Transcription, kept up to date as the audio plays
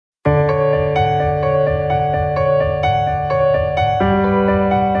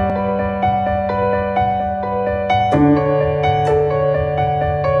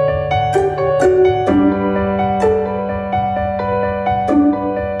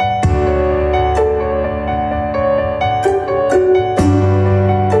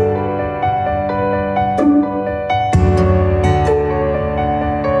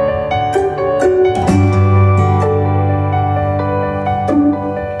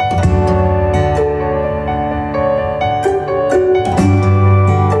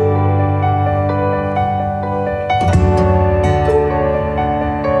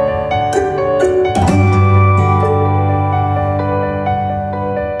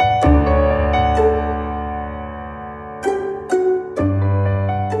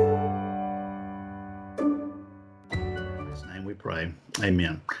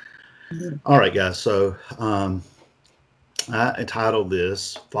All right, guys. So I entitled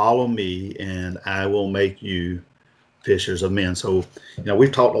this "Follow Me, and I Will Make You Fishers of Men." So,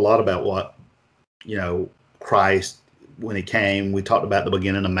 we've talked a lot about what Christ when he came. We talked about the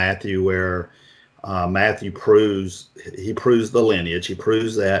beginning of Matthew, where Matthew proves the lineage. He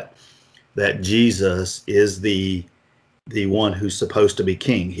proves that Jesus is the one who's supposed to be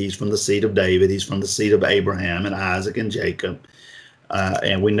king. He's from the seed of David. He's from the seed of Abraham and Isaac and Jacob.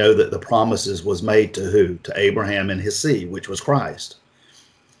 And we know that the promises was made to who? To Abraham and his seed, which was Christ.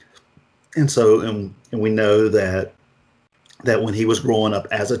 And so, and we know that when he was growing up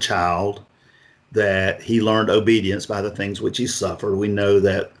as a child, that he learned obedience by the things which he suffered. We know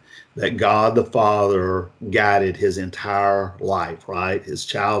that God the Father guided his entire life, right? His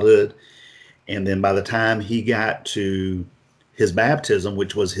childhood. And then by the time he got to his baptism,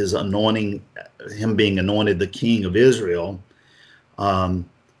 which was his anointing, him being anointed the king of Israel, and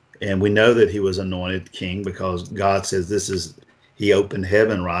we know that he was anointed king because God says he opened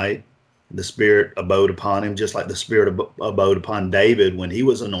heaven, right? The Spirit abode upon him, just like the Spirit abode upon David when he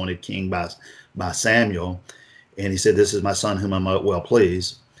was anointed king by Samuel. And he said, "This is my son whom I'm well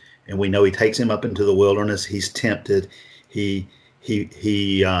pleased." And we know he takes him up into the wilderness. He's tempted. He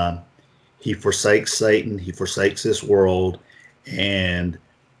forsakes Satan. He forsakes this world, and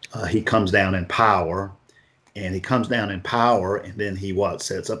he comes down in power. And he comes down in power, and then he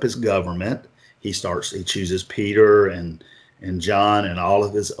sets up his government. He chooses Peter and John and all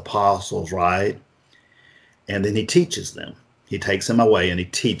of his apostles, right? And then he teaches them. He takes them away and he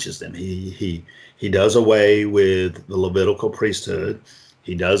teaches them. He does away with the Levitical priesthood.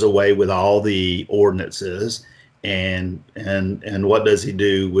 He does away with all the ordinances. And what does he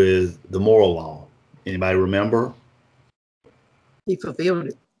do with the moral law? Anybody remember? He fulfilled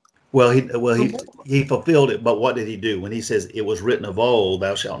it. Well, he fulfilled it, but what did he do when he says it was written of old,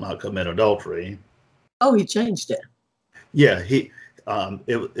 "Thou shalt not commit adultery"? Oh, he changed it. Yeah, I'm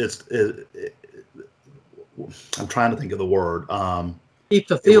trying to think of the word. He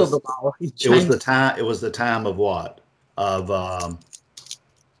fulfilled the law. It was the time of what? Of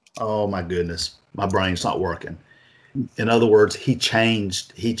oh my goodness, my brain's not working. In other words, he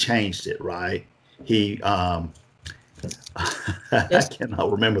changed it, right? I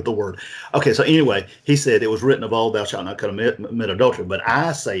cannot remember the word. Okay, so anyway, he said it was written of old, "Thou shalt not commit adultery." But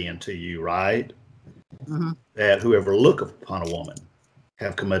I say unto you, right, that whoever looketh upon a woman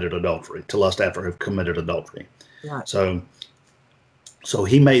have committed adultery, to lust after have committed adultery. Right. So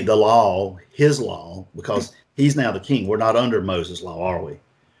he made the law his law because he's now the king. We're not under Moses' law, are we?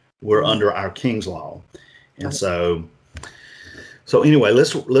 We're under our king's law. And so anyway,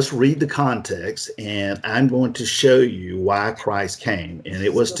 let's read the context, and I'm going to show you why Christ came, and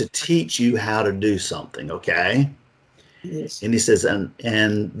it was to teach you how to do something, okay? Yes. And he says,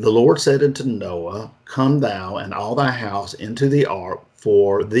 and the Lord said unto Noah, "Come thou and all thy house into the ark,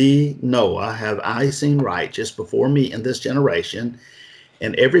 for thee, Noah, have I seen righteous before me in this generation,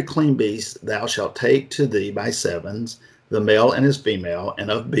 and every clean beast thou shalt take to thee by sevens, the male and his female,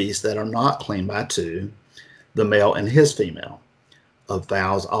 and of beasts that are not clean by two, the male and his female. Of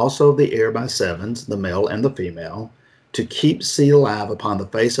fowls also of the air by sevens, the male and the female, to keep seed alive upon the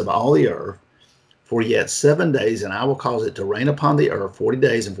face of all the earth, for yet 7 days, and I will cause it to rain upon the earth 40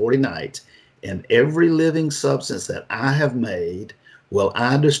 days and 40 nights, and every living substance that I have made will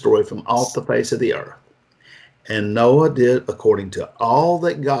I destroy from off the face of the earth." And Noah did according to all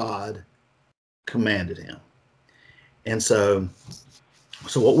that God commanded him. And so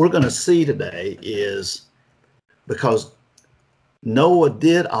what we're going to see today is, because Noah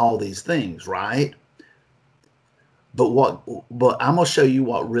did all these things, right? But I'm going to show you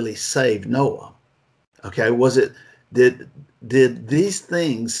what really saved Noah. Okay, did these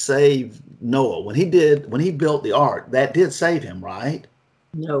things save Noah? When he built the ark, that did save him, right?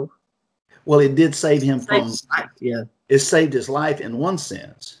 No. Well, it did save him from life, yeah. It saved his life in one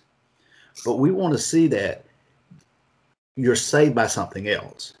sense. But we want to see that you're saved by something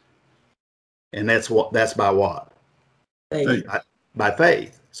else. And that's by what? Faith. By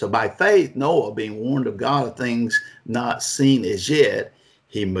faith. So by faith, Noah, being warned of God of things not seen as yet,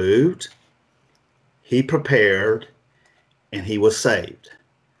 he moved, he prepared, and he was saved.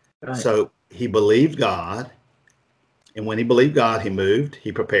 Right. So he believed God, and when he believed God, he moved,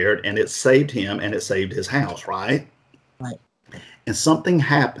 he prepared, and it saved him, and it saved his house, right? Right. And something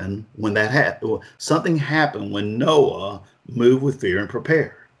happened when that happened. Something happened when Noah moved with fear and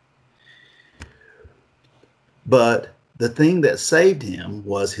prepared. But the thing that saved him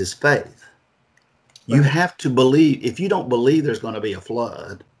was his faith. Right. You have to believe. If you don't believe there's going to be a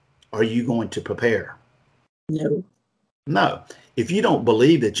flood, are you going to prepare? No. No. if you don't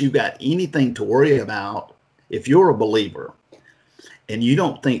believe that you've got anything to worry about, if you're a believer and you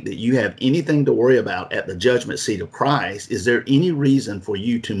don't think that you have anything to worry about at the judgment seat of Christ, is there any reason for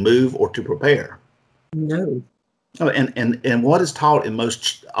you to move or to prepare? No. Oh, and what is taught in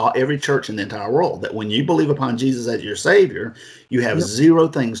every church in the entire world, that when you believe upon Jesus as your Savior, you have zero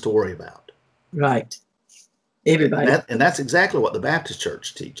things to worry about. Right. Everybody. And that's exactly what the Baptist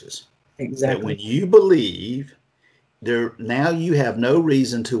Church teaches. Exactly. That when you believe, now you have no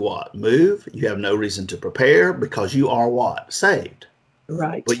reason to what? Move. You have no reason to prepare, because you are what? Saved.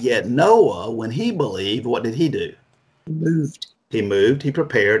 Right. But yet Noah, when he believed, what did he do? He moved. He moved, he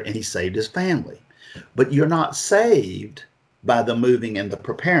prepared, and he saved his family. But you're not saved by the moving and the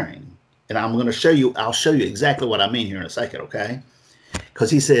preparing. And I'll show you exactly what I mean here in a second, okay? Because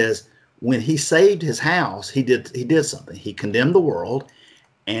he says, when he saved his house, he did something. He condemned the world,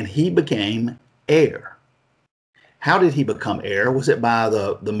 and he became heir. How did he become heir? Was it by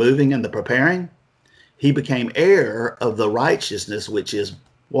the moving and the preparing? He became heir of the righteousness, which is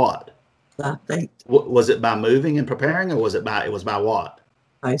what? By faith. Was it by moving and preparing, or was it by what?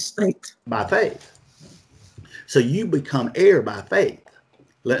 By faith. By faith. So you become heir by faith.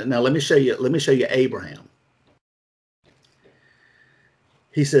 Now let me show you Abraham.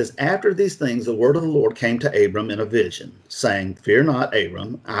 He says, after these things, the word of the Lord came to Abram in a vision, saying, fear not,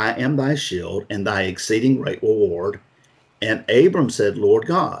 Abram, I am thy shield and thy exceeding great reward. And Abram said, Lord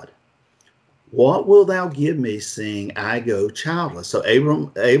God, what wilt thou give me, seeing I go childless? So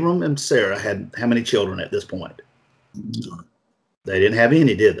Abram and Sarah had how many children at this point? They didn't have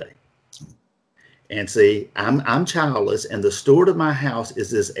any, did they? And see, I'm childless, and the steward of my house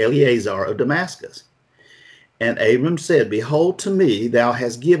is this Eleazar of Damascus. And Abram said, behold, to me thou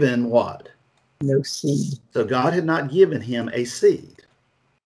hast given what? No seed. So God had not given him a seed.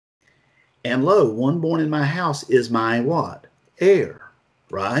 And lo, one born in my house is my what? Heir,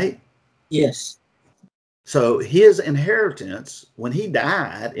 right? Yes. So his inheritance, when he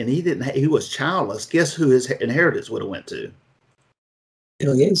died and he was childless, guess who his inheritance would have went to?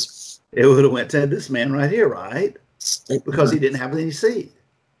 Yes. It would have went to this man right here, right? Because he didn't have any seed.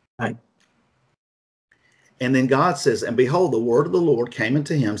 Right. And then God says, and behold, the word of the Lord came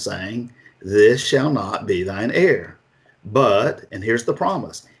unto him, saying, this shall not be thine heir. But, and here's the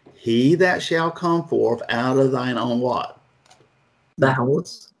promise, he that shall come forth out of thine own what?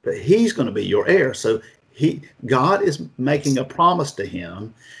 Bowels. But he's going to be your heir. So God is making a promise to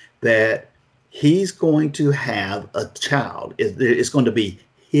him that he's going to have a child. It's going to be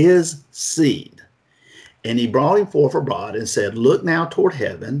his seed. And he brought him forth abroad and said, look now toward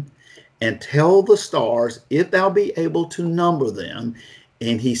heaven, and tell the stars, if thou be able to number them.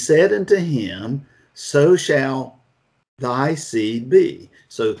 And he said unto him, so shall thy seed be.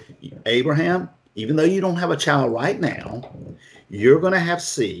 So Abraham, even though you don't have a child right now, you're going to have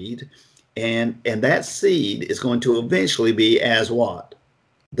seed, and that seed is going to eventually be as what?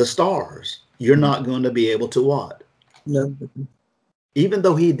 The stars. You're not going to be able to what? No. Even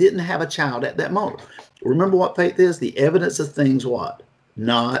though he didn't have a child at that moment. Remember what faith is? The evidence of things what?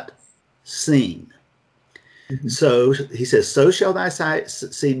 Not seen. Mm-hmm. So he says, so shall thy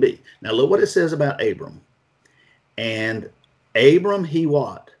seed be. Now look what it says about Abram. And Abram, he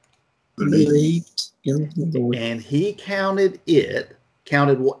what? Believed in the Lord. And he counted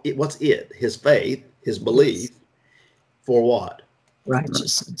what's it? His faith, his belief, for what?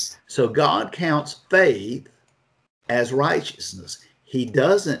 Righteousness. So God counts faith as righteousness. He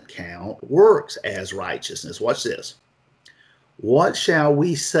doesn't count works as righteousness. Watch this. What shall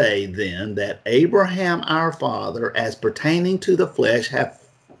we say then that Abraham our father, as pertaining to the flesh, hath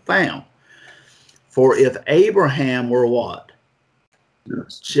found? For if Abraham were what?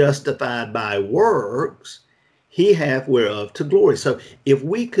 Yes. Justified by works, he hath whereof to glory. So if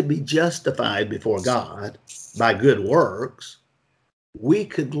we could be justified before God by good works, we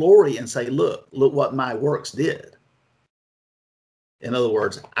could glory and say, look what my works did. In other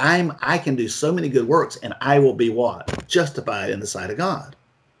words, I can do so many good works, and I will be what? Justified in the sight of God.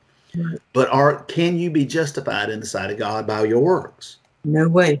 Right. But can you be justified in the sight of God by your works? No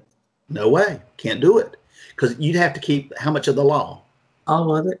way. No way. Can't do it. Because you'd have to keep how much of the law?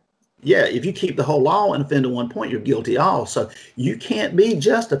 All of it. Yeah, if you keep the whole law and offend to one point, you're guilty of all. So you can't be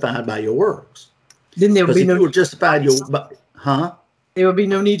justified by your works. Then there would be no. If you were justified, there would be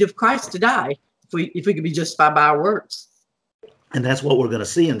no need of Christ to die if we could be justified by our works. And that's what we're going to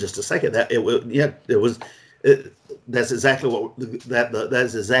see in just a second. That's exactly what that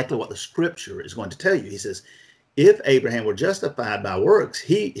is exactly what the Scripture is going to tell you. He says, if Abraham were justified by works,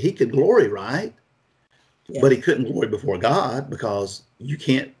 he could glory, right? Yeah. But he couldn't glory before God, because you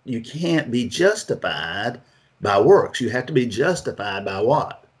can't be justified by works. You have to be justified by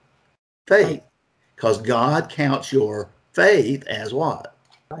what? Faith. Because God counts your faith as what?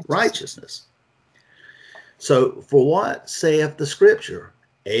 Righteousness. So, for what saith the scripture?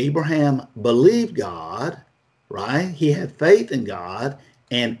 Abraham believed God, right? He had faith in God,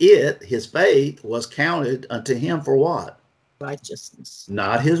 and his faith, was counted unto him for what? Righteousness.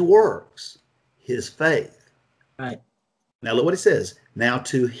 Not his works, his faith. Right. Now look what it says. Now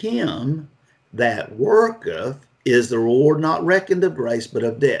to him that worketh is the reward not reckoned of grace, but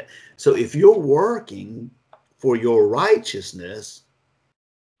of debt. So if you're working for your righteousness,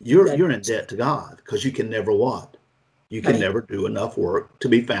 you're in debt to God, because you can never what? You can never do enough work to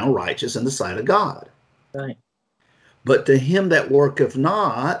be found righteous in the sight of God. Right. But to him that worketh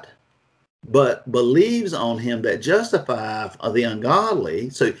not, but believes on him that justifieth the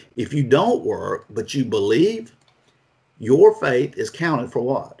ungodly. So if you don't work, but you believe, your faith is counted for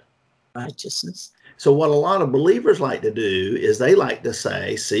what? Righteousness. So what a lot of believers like to do is they like to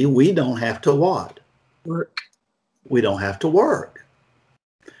say, see, we don't have to what? Work. We don't have to work.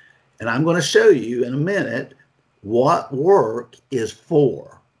 And I'm going to show you in a minute what work is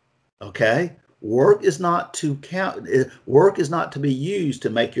for. Okay? Work is not to count. Work is not to be used to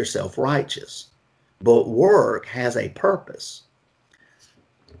make yourself righteous. But work has a purpose.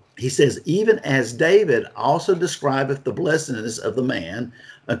 He says, even as David also describeth the blessedness of the man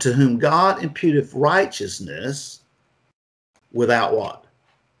unto whom God imputeth righteousness without what?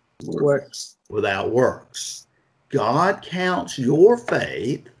 Works. Without works. God counts your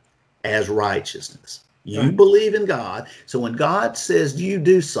faith as righteousness. You believe in God. So when God says you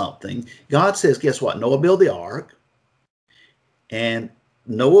do something, God says, guess what? Noah built the ark. And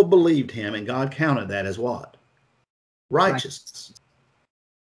Noah believed him, and God counted that as what? Righteousness.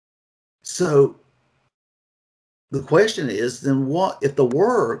 So the question is, then what if the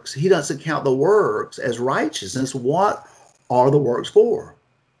works, he doesn't count the works as righteousness, what are the works for?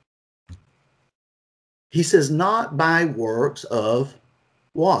 He says, not by works of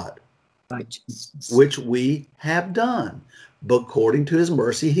what? Righteousness. Which we have done, but according to his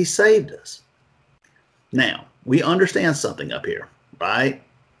mercy, he saved us. Now, we understand something up here, right?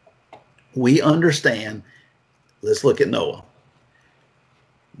 We understand, let's look at Noah.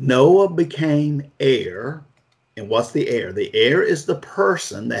 Noah became heir, and what's the heir? The heir is the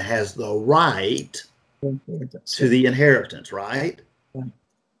person that has the right to the inheritance, right? Right.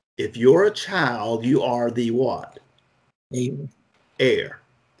 If you're a child, you are the what? Heir.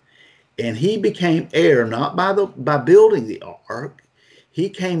 And he became heir not by building the ark. He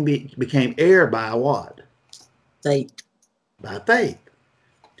became heir by what? Faith. By faith.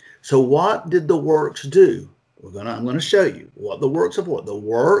 So what did the works do? I'm going to show you what the works are for. The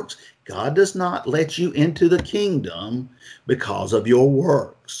works, God does not let you into the kingdom because of your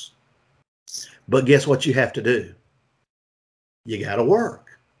works. But guess what you have to do? You got to work.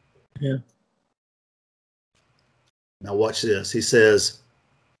 Yeah. Now watch this. He says,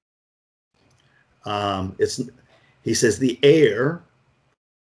 he says the heir,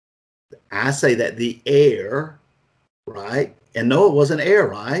 I say that the heir, right? And Noah was an heir,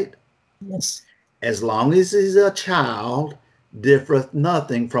 right? Yes. As long as he's a child, differeth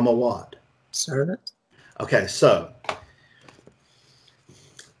nothing from a what? Servant. Okay, so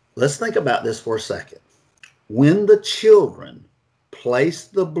let's think about this for a second. When the children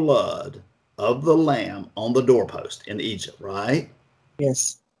placed the blood of the lamb on the doorpost in Egypt, right?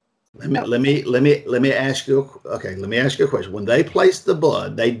 Yes. Let me ask you. Okay, let me ask you a question. When they placed the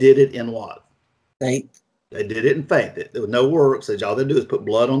blood, they did it in what? Faith. They did it in faith. There was no works. All they do is put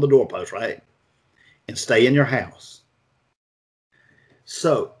blood on the doorpost, right? And stay in your house.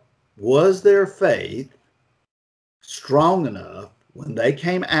 So, was their faith strong enough when they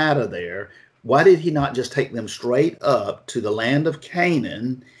came out of there? Why did he not just take them straight up to the land of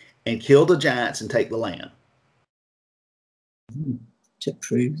Canaan and kill the giants and take the land? To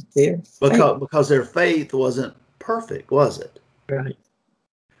prove their because their faith wasn't perfect, was it? Right.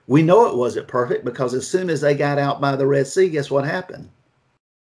 We know it wasn't perfect because as soon as they got out by the Red Sea, guess what happened?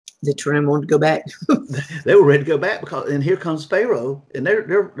 The Turim wanted to go back. They were ready to go back and here comes Pharaoh, and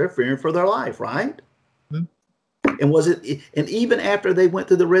they're fearing for their life, right? Mm-hmm. And even after they went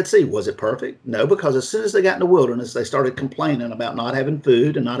through the Red Sea, was it perfect? No, because as soon as they got in the wilderness, they started complaining about not having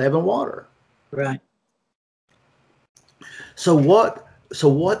food and not having water. Right. So what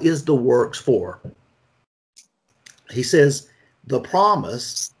is the works for? He says the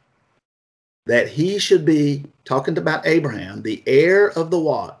promise that he should be, talking about Abraham, the heir of the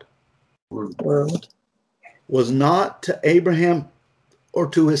what? World. Was not to Abraham or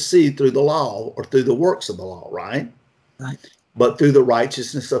to his seed through the law or through the works of the law, right? Right. But through the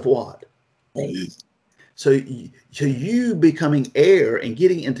righteousness of what? Faith. So you becoming heir and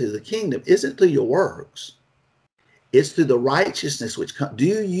getting into the kingdom isn't through your works. It's through the righteousness which comes. Do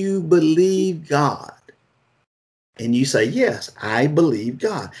you believe God? And you say, yes, I believe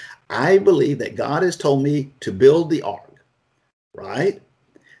God. I believe that God has told me to build the ark, right?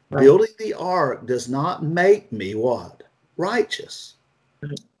 Right. Building the ark does not make me what? Righteous.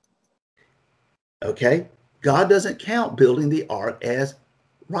 Okay? God doesn't count building the ark as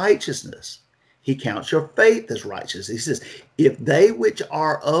righteousness. He counts your faith as righteous. He says, if they which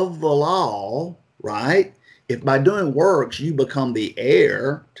are of the law, right? If by doing works you become the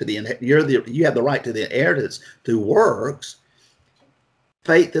heir to you have the right to the inheritance through works,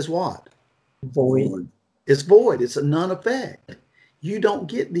 faith is what? Void. It's void. It's a none effect. You don't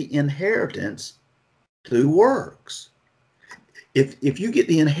get the inheritance through works. If you get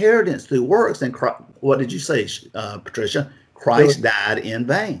the inheritance through works, then what did you say, Patricia? Christ died in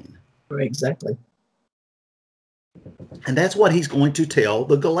vain. Exactly. And that's what he's going to tell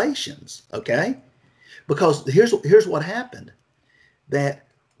the Galatians, okay? Because here's what happened. That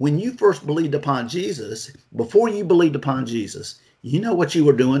when you first believed upon Jesus, before you believed upon Jesus, you know what you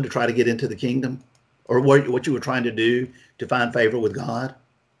were doing to try to get into the kingdom? Or what you were trying to do to find favor with God?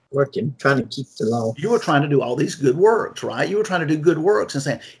 Working, trying to keep the law. You were trying to do all these good works, right? You were trying to do good works and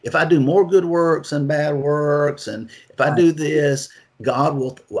saying, if I do more good works than bad works, and if I do this, I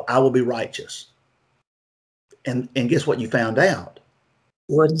will be righteous. And guess what you found out?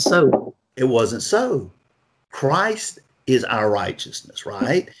 It wasn't so. It wasn't so. Christ is our righteousness,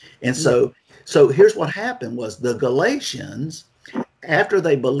 right? And so here's what happened was the Galatians, after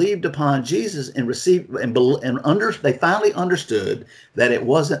they believed upon Jesus and received they finally understood that it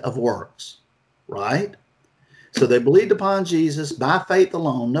wasn't of works, right? So they believed upon Jesus by faith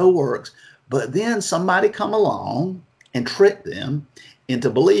alone, no works. But then somebody come along and tricked them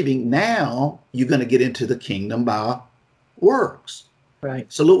into believing now you're going to get into the kingdom by works.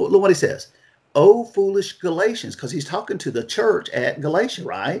 Right. So look what he says. Oh, foolish Galatians, because he's talking to the church at Galatia,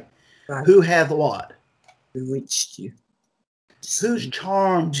 right? Right. Who hath what? Bewitched you. Who's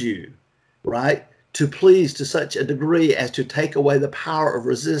charmed you, right? To please to such a degree as to take away the power of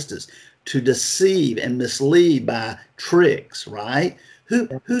resistance, to deceive and mislead by tricks, right?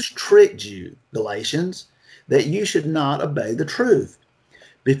 Who's tricked you, Galatians, that you should not obey the truth,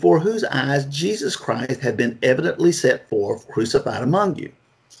 before whose eyes Jesus Christ had been evidently set forth, crucified among you.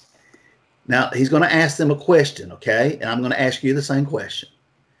 Now, he's going to ask them a question, okay? And I'm going to ask you the same question.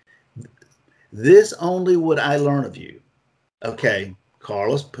 This only would I learn of you. Okay,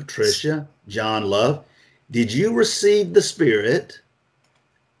 Carlos, Patricia, John Love, did you receive the Spirit?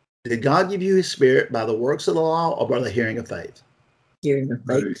 Did God give you his Spirit by the works of the law or by the hearing of faith? Hearing of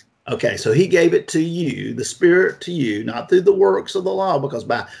faith. Okay, so he gave it to you, the Spirit to you, not through the works of the law, because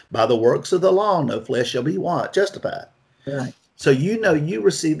by the works of the law, no flesh shall be what? Justified. Right. So you know you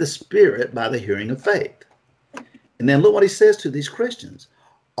receive the Spirit by the hearing of faith. And then look what he says to these Christians.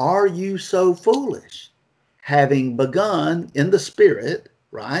 Are you so foolish? Having begun in the Spirit,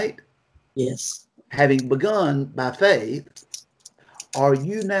 right? Yes. Having begun by faith, are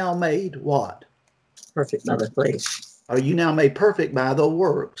you now made what? Perfect by the flesh. Are you now made perfect by the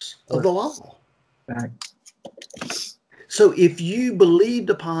works of the law? Right. So if you believed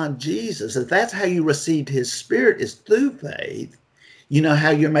upon Jesus, if that's how you received his Spirit is through faith, you know how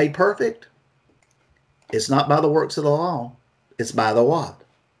you're made perfect? It's not by the works of the law. It's by the what?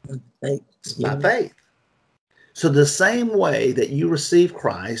 Faith. It's by faith. So the same way that you receive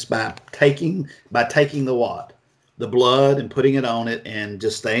Christ by taking the what? The blood and putting it on it and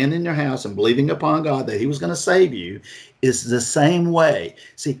just staying in your house and believing upon God that he was going to save you is the same way.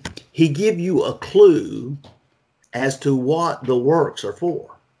 See, he give you a clue as to what the works are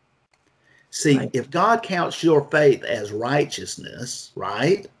for. See, right. If God counts your faith as righteousness,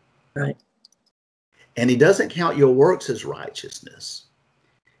 right? Right. And he doesn't count your works as righteousness,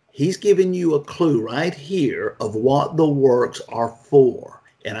 he's giving you a clue right here of what the works are for.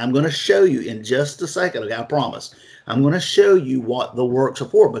 And I'm going to show you in just a second, I promise. I'm going to show you what the works are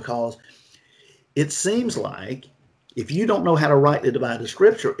for, because it seems like if you don't know how to rightly divide the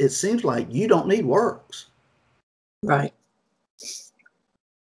scripture, it seems like you don't need works. Right.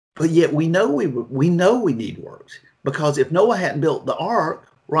 But yet we know we need works, because if Noah hadn't built the ark,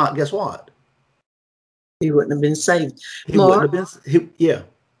 right, guess what? He wouldn't have been saved. He wouldn't have been. Yeah.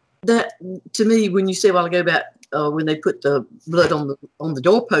 That, to me, when you say a while ago about when they put the blood on the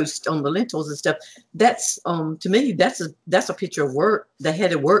doorpost, on the lintels and stuff, that's to me that's a picture of work. They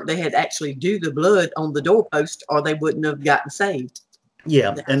had to work. They had to actually do the blood on the doorpost, or they wouldn't have gotten saved.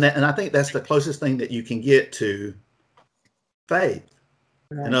 Yeah, and I think that's the closest thing that you can get to faith.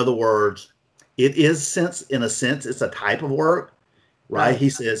 Right. In other words, It is sense, in a sense, it's a type of work, right? He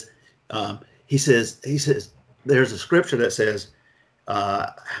says, there's a scripture that says,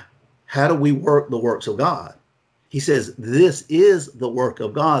 how do we work the works of God? He says, this is the work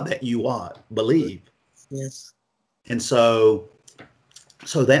of God, that you ought believe. Yes. And so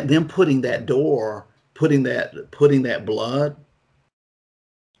that them putting that door, putting that blood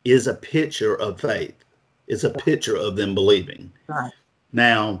is a picture of faith. It's a picture of them believing. Right.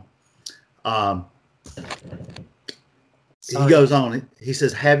 Now, he goes on, he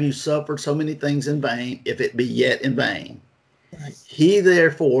says, have you suffered so many things in vain, if it be yet in vain? Right. He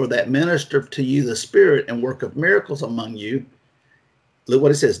therefore that ministereth to you the Spirit and worketh miracles among you, look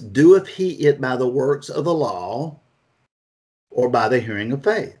what it says, doeth he it by the works of the law, or by the hearing of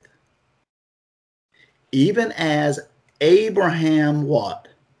faith? Even as Abraham what?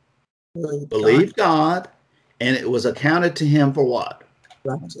 Believed God, and it was accounted to him for what?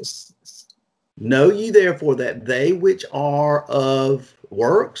 Righteousness. Know ye therefore that they which are of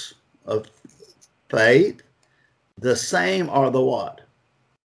works, of faith, the same are the what?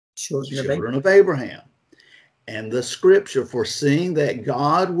 Children of Abraham. And the scripture foreseeing that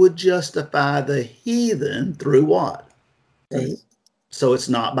God would justify the heathen through what? Faith. So it's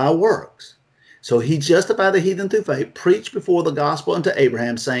not by works. So he justified the heathen through faith, preached before the gospel unto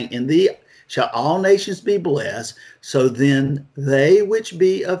Abraham, saying, in thee shall all nations be blessed. So then they which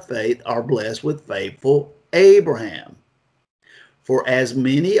be of faith are blessed with faithful Abraham. For as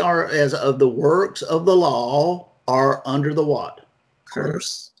many are as of the works of the law are under the what?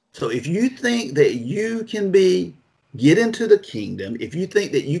 Curse. So if you think that you can get into the kingdom, if you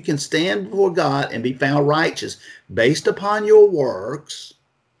think that you can stand before God and be found righteous based upon your works,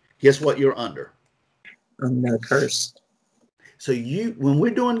 guess what you're under? Under curse. So when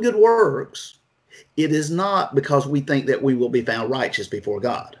we're doing good works, it is not because we think that we will be found righteous before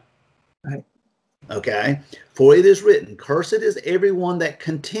God. Right. Okay? For it is written, cursed is everyone that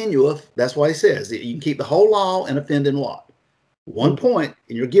continueth. That's why he says that you can keep the whole law and offend in what? One point,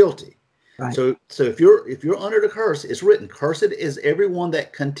 and you're guilty. Right. So if you're under the curse, it's written, cursed is everyone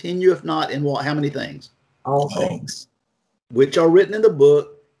that continueth not in what? How many things? All things. Which are written in the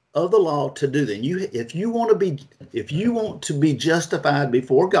book of the law to do them. If you want to be justified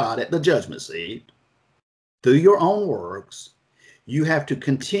before God at the judgment seat through your own works, you have to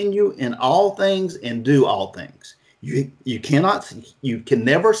continue in all things and do all things. You can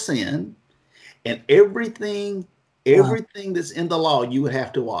never sin, and everything that's in the law, you would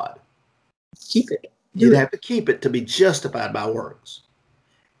have to what? Keep it. You'd have to keep it to be justified by works.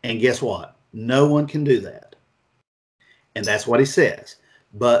 And guess what? No one can do that. And that's what he says.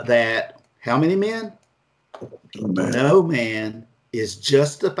 But that, how many men? No man is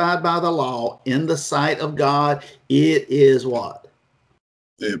justified by the law in the sight of God. It is what?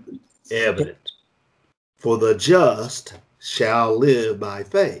 Evident. For the just shall live by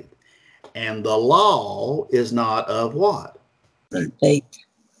faith. And the law is not of what? Faith.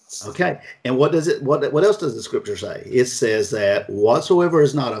 Okay. And what else does the scripture say? It says that whatsoever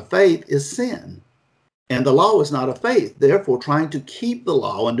is not of faith is sin. And the law is not of faith. Therefore, trying to keep the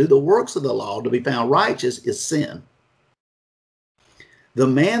law and do the works of the law to be found righteous is sin. The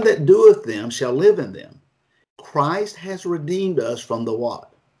man that doeth them shall live in them. Christ has redeemed us from the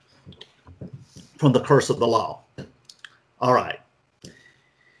what? From the curse of the law. All right.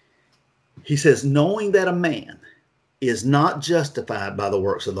 He says, knowing that a man is not justified by the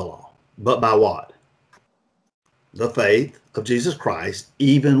works of the law, but by what? The faith of Jesus Christ.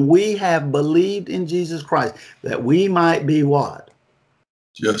 Even we have believed in Jesus Christ, that we might be what?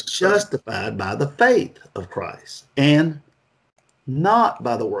 Justified by the faith of Christ, and not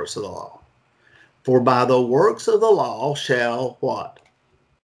by the works of the law. For by the works of the law shall what?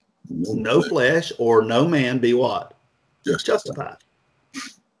 No flesh or no man be what? Justified.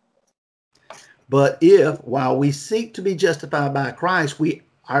 But if, while we seek to be justified by Christ, we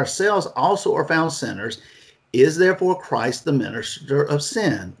ourselves also are found sinners, is therefore Christ the minister of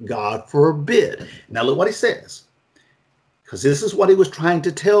sin? God forbid. Now look what he says. Because this is what he was trying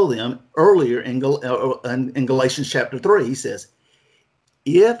to tell them earlier in Galatians chapter 3. He says,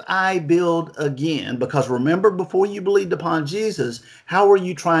 if I build again, because remember, before you believed upon Jesus, how were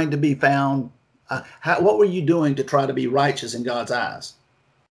you trying to be found? What were you doing to try to be righteous in God's eyes?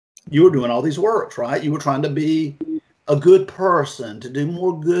 You were doing all these works, right? You were trying to be a good person, to do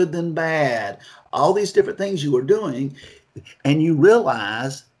more good than bad. All these different things you were doing, and you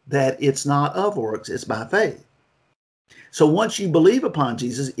realize that it's not of works, it's by faith. So once you believe upon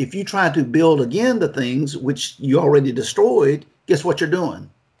Jesus, if you try to build again the things which you already destroyed, guess what you're doing?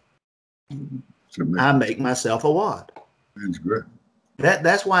 I make myself a what? Transgressor.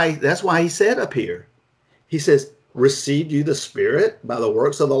 That's why he said up here, he says, received you the Spirit by the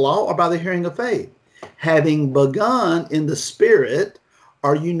works of the law or by the hearing of faith? Having begun in the Spirit,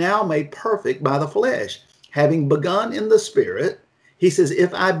 are you now made perfect by the flesh? Having begun in the Spirit, he says,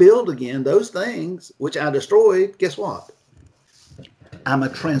 if I build again those things which I destroyed, guess what? I'm a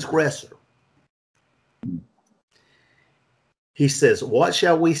transgressor. He says, what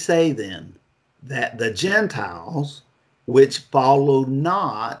shall we say then? That the Gentiles, which follow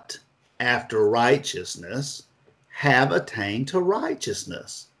not after righteousness, have attained to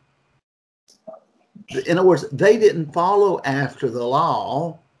righteousness. In other words, they didn't follow after the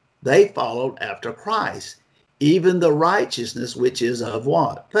law. They followed after Christ, even the righteousness which is of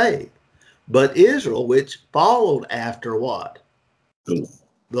what? Faith. But Israel, which followed after what? The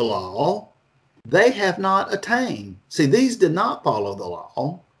law, they have not attained. See, these did not follow the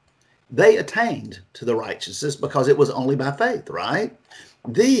law. They attained to the righteousness because it was only by faith, right?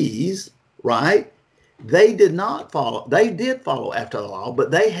 These, right, they did not follow. They did follow after the law,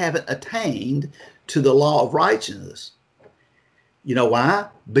 but they haven't attained to the law of righteousness. You know why?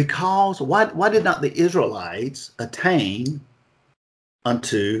 Because why did not the Israelites attain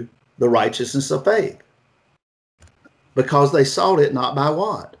unto the righteousness of faith? Because they sought it not by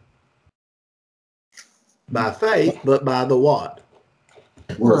what? By faith, but by the what?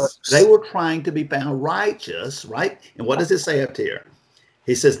 Works. They were trying to be found righteous, right? And what does it say up here?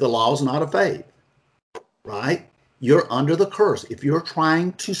 He says the law is not of faith, right? You're under the curse. If you're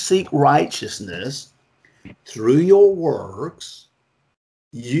trying to seek righteousness through your works,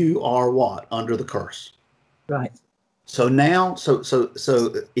 you are what? Under the curse. Right. So now, so what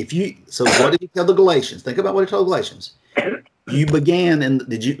did he tell the Galatians? Think about what he told the Galatians. You began, and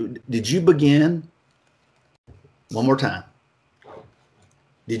did you begin? One more time.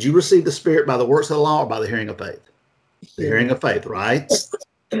 Did you receive the Spirit by the works of the law or by the hearing of faith? The hearing of faith, right?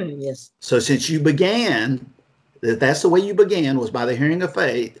 Yes. So since you began, that's the way you began, was by the hearing of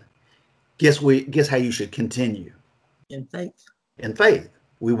faith. Guess how you should continue? In faith. In faith.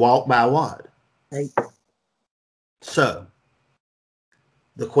 We walk by what? Faith. So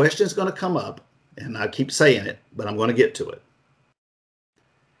the question is going to come up, and I keep saying it, but I'm going to get to it.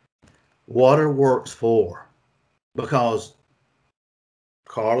 What are works for? Because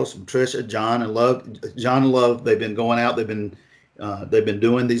Carlos and Patricia, John and Love, they've been going out. They've been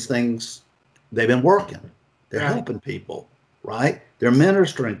doing these things. They've been working. They're helping people, right? They're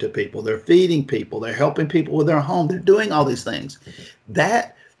ministering to people. They're feeding people. They're helping people with their home. They're doing all these things.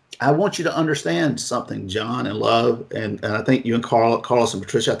 That I want you to understand something, John and Love, and I think you and Carlos and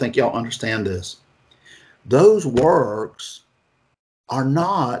Patricia, I think y'all understand this. Those works are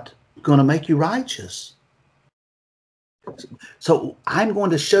not going to make you righteous. So I'm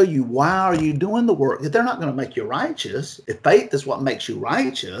going to show you, why are you doing the work? If they're not going to make you righteous, if faith is what makes you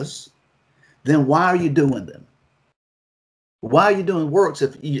righteous, then why are you doing them? Why are you doing works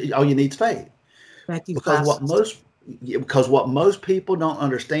if all you need is faith? Because what most people don't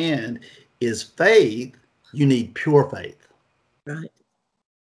understand is faith, you need pure faith. Right.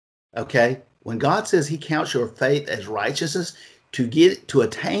 Okay? When God says he counts your faith as righteousness, to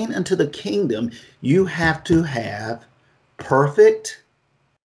attain unto the kingdom, you have to have perfect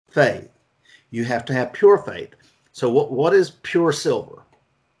faith. You have to have pure faith. So what is pure silver?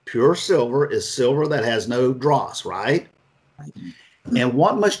 Pure silver is silver that has no dross, right? And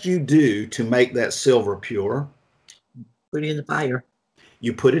what must you do to make that silver pure? Put it in the fire.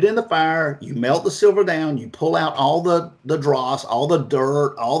 You put it in the fire, you melt the silver down, you pull out all the dross, all the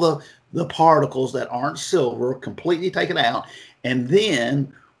dirt, all the particles that aren't silver, completely take it out. And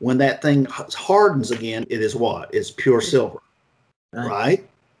then when that thing hardens again, it is what? It's pure silver, right?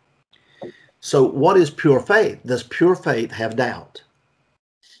 So what is pure faith? Does pure faith have doubt?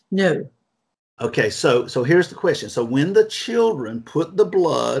 No. Okay, so here's the question. So when the children put the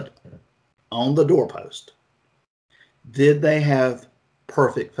blood on the doorpost, did they have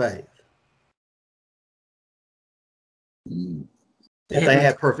perfect faith? If they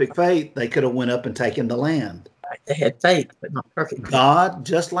had perfect faith, they could have went up and taken the land. They had faith, but not perfect faith. God,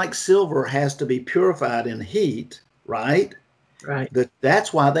 just like silver has to be purified in heat, right? Right.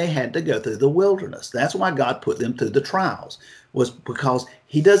 That's why they had to go through the wilderness. That's why God put them through the trials, was because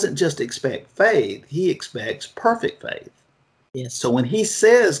he doesn't just expect faith, he expects perfect faith. Yes. So when he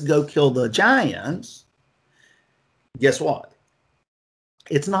says, go kill the giants, guess what?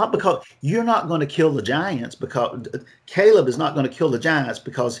 It's not because you're not going to kill the giants, because Caleb is not going to kill the giants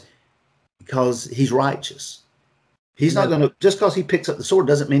because he's righteous. He's not going to, just because he picks up the sword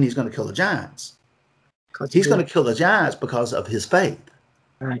doesn't mean he's going to kill the giants. He's going to kill the giants because of his faith.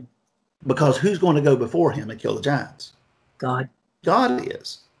 Right. Because who's going to go before him and kill the giants? God. God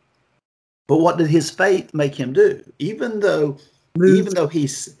is. But what did his faith make him do? Even though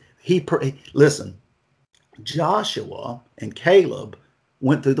listen, Joshua and Caleb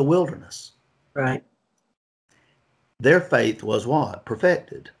went through the wilderness. Right. Their faith was what?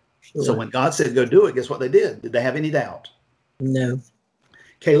 Perfected. Sure. So when God said go do it, guess what they did? Did they have any doubt? No.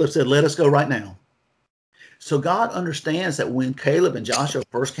 Caleb said, let us go right now. So God understands that when Caleb and Joshua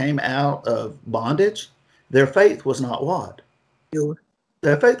first came out of bondage, their faith was not what? Sure.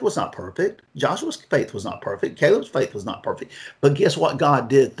 Their faith was not perfect. Joshua's faith was not perfect. Caleb's faith was not perfect. But guess what God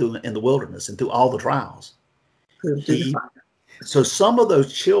did in the wilderness and through all the trials? So some of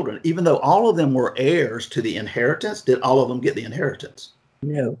those children, even though all of them were heirs to the inheritance, did all of them get the inheritance?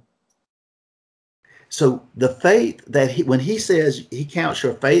 No. So the faith that when he says he counts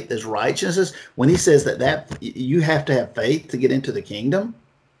your faith as righteousness, when he says that you have to have faith to get into the kingdom,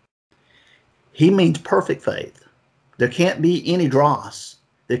 he means perfect faith. There can't be any dross.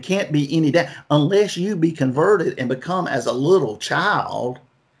 There can't be any doubt. Unless you be converted and become as a little child,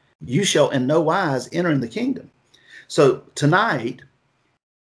 you shall in no wise enter in the kingdom. So tonight,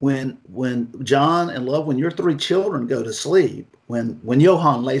 when John and Love, when your three children go to sleep, when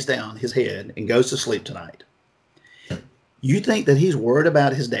Johan lays down his head and goes to sleep tonight, you think that he's worried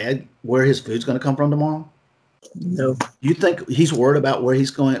about his dad, where his food's going to come from tomorrow? No. You think he's worried about where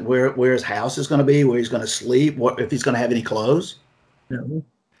he's going, where his house is going to be, where he's going to sleep, if he's going to have any clothes? No.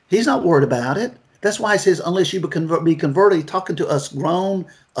 He's not worried about it. That's why he says, unless you be converted, he's talking to us grown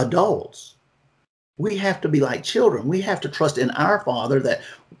adults. We have to be like children. We have to trust in our Father that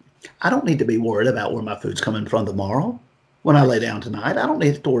I don't need to be worried about where my food's coming from tomorrow. When I lay down tonight, I don't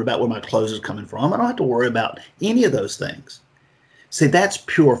need to worry about where my clothes are coming from. I don't have to worry about any of those things. See, that's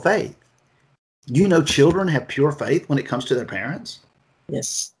pure faith. You know, children have pure faith when it comes to their parents.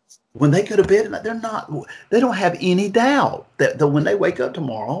 Yes. When they go to bed, they don't have any doubt that when they wake up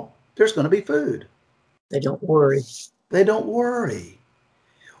tomorrow, there's going to be food. They don't worry. They don't worry.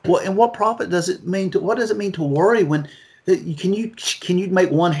 Well, and what profit does it mean what does it mean to worry when can you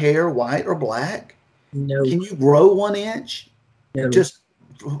make one hair white or black? No. Can you grow 1 inch? No. Just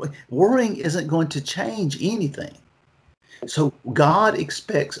worrying isn't going to change anything. So God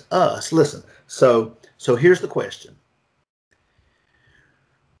expects us. Listen. So here's the question.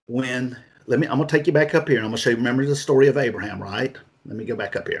 I'm going to take you back up here and I'm going to show you, remember the story of Abraham, right? Let me go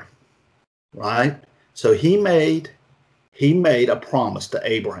back up here. Right? So he made a promise to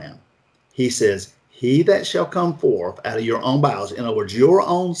Abraham. He says, he that shall come forth out of your own bowels, in other words, your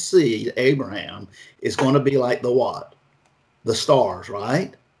own seed, Abraham, is going to be like the what? The stars,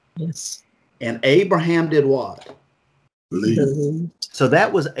 right? Yes. And Abraham did what? Believe. So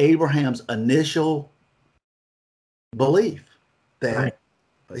that was Abraham's initial belief that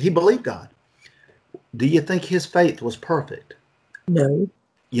he believed God. Do you think his faith was perfect? No.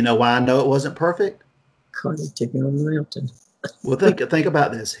 You know why I know it wasn't perfect? Because he took me on the mountain. Well, think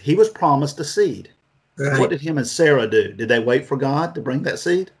about this. He was promised a seed. Right. What did him and Sarah do? Did they wait for God to bring that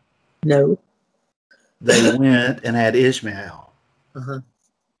seed? No. They went and had Ishmael. Uh-huh.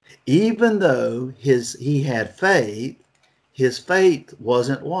 Even though he had faith, his faith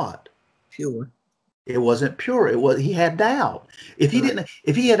wasn't what? Pure. It wasn't pure. He had doubt. If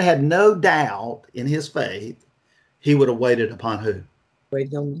he had no doubt in his faith, he would have waited upon who?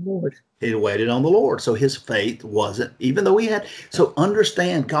 Waited on the Lord. He waited on the Lord. So his faith wasn't, even though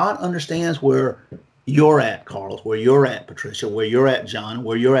understand, God understands where you're at, Carlos, where you're at, Patricia, where you're at, John,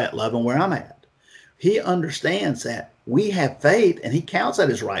 where you're at, Love, and where I'm at. He understands that we have faith and he counts that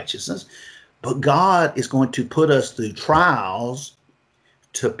as righteousness, but God is going to put us through trials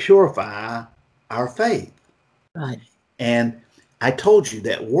to purify our faith. Right. And I told you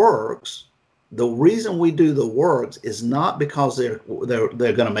that works. The reason we do the works is not because they're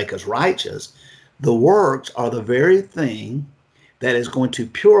going to make us righteous. The works are the very thing that is going to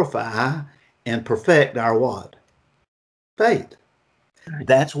purify and perfect our what? Faith. Right.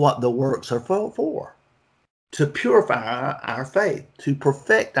 That's what the works are for. To purify our faith, to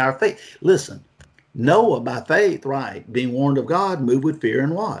perfect our faith. Listen, Noah by faith, right, being warned of God, moved with fear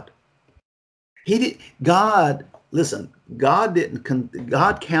and what?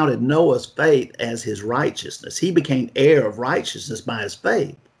 God counted Noah's faith as his righteousness. He became heir of righteousness by his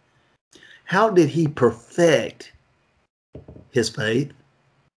faith. How did he perfect his faith?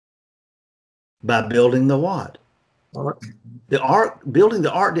 By building the what? Ark. Building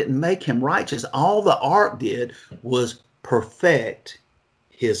the ark didn't make him righteous. All the ark did was perfect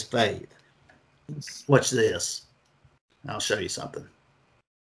his faith. Watch this. I'll show you something.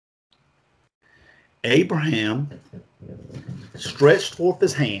 Abraham stretched forth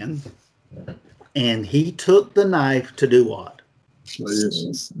his hand and he took the knife to do what?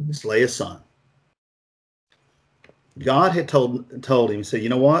 Slay his son. God had told him, he said, you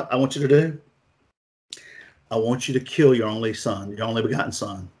know what I want you to do? I want you to kill your only son, your only begotten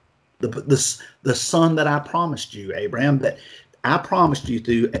son. The son that I promised you, Abraham, that I promised you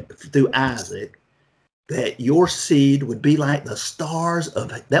through Isaac, that your seed would be like the stars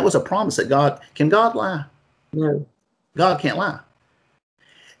of, that was a promise that can God lie? No. God can't lie.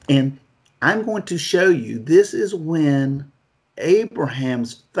 And I'm going to show you, this is when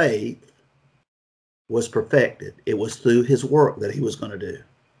Abraham's faith was perfected. It was through his work that he was going to do.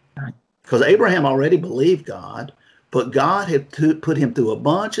 Right. Because Abraham already believed God, but God had put him through a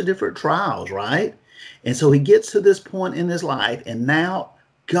bunch of different trials, right? And so he gets to this point in his life, and now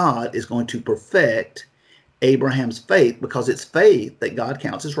God is going to perfect Abraham's faith, because it's faith that God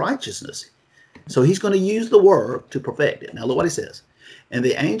counts as righteousness. So he's going to use the work to perfect it. Now look what he says. And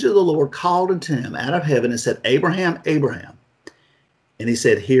the angel of the Lord called unto him out of heaven and said, Abraham, Abraham. And he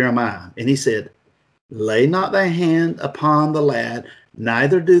said, here am I. And he said, lay not thy hand upon the lad,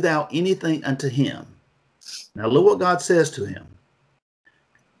 neither do thou anything unto him. Now look what God says to him.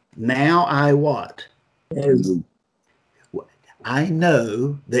 Now I what? I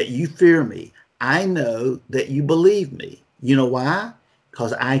know that you fear me. I know that you believe me. You know why?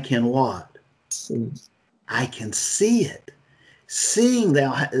 Because I can what? See. I can see it. Seeing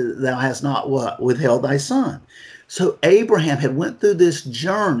thou hast not what? Withheld thy son. So Abraham had went through this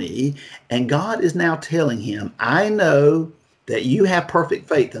journey, and God is now telling him, I know that you have perfect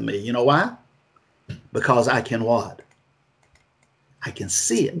faith in me. You know why? Because I can what? I can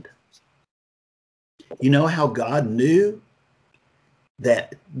see it. You know how God knew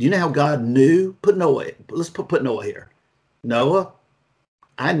that? You know how God knew? Put Noah. Let's put Noah here. Noah,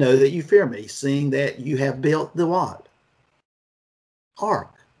 I know that you fear me, seeing that you have built the what?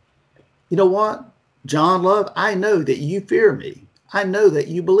 Ark. You know what? John, love, I know that you fear me. I know that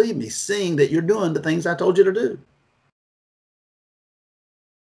you believe me, seeing that you're doing the things I told you to do.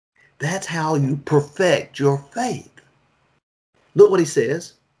 That's how you perfect your faith. Look what he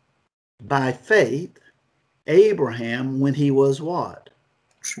says. By faith, Abraham, when he was what?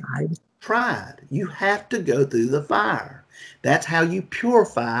 Tried. You have to go through the fire. That's how you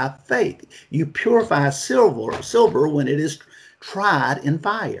purify faith. You purify silver when it is tried in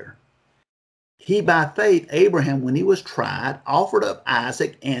fire. He, by faith, Abraham, when he was tried, offered up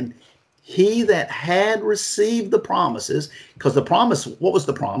Isaac, and he that had received the promises, because the promise, what was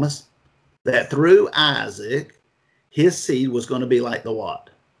the promise? That through Isaac, his seed was going to be like the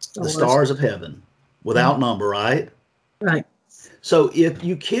what? The stars of heaven, without number, right? Right. So if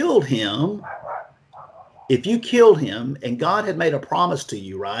you killed him, and God had made a promise to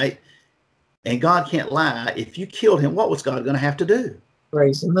you, right? And God can't lie. If you killed him, what was God going to have to do?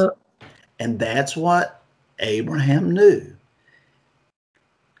 Raise him up. And that's what Abraham knew.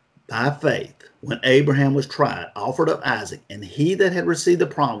 By faith, when Abraham was tried, offered up Isaac, and he that had received the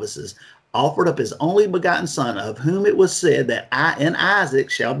promises offered up his only begotten son, of whom it was said that in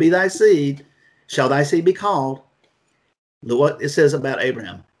Isaac shall thy seed be called. Look what it says about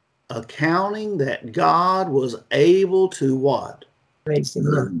Abraham. Accounting that God was able to what? Raise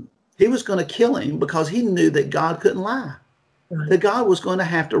him up. He was going to kill him because he knew that God couldn't lie. Right. That God was going to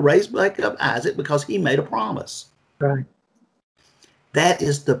have to raise back up Isaac because he made a promise. Right. That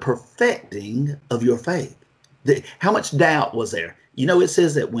is the perfecting of your faith. How much doubt was there? You know, it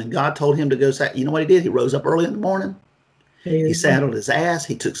says that when God told him to go, you know what he did? He rose up early in the morning. He saddled his ass.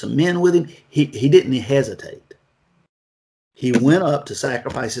 He took some men with him. He didn't hesitate. He went up to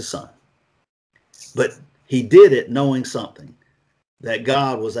sacrifice his son. But he did it knowing something, that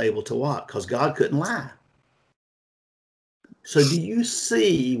God was able to what? Because God couldn't lie. So do you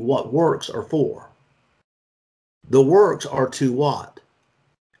see what works are for? The works are to what?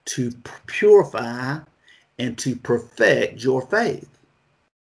 To purify and to perfect your faith.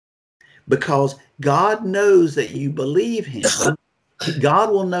 Because God knows that you believe him. God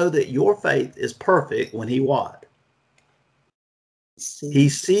will know that your faith is perfect when he what? He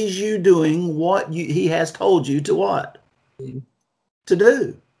sees you doing what he has told you to what? To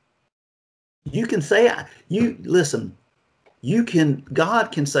do. You can say, listen,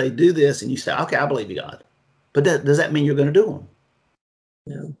 God can say, do this, and you say, okay, I believe you, God. But does that mean you're going to do them?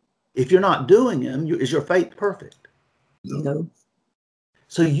 No. If you're not doing them, is your faith perfect? No.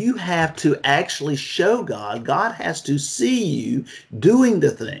 So you have to actually show God. God has to see you doing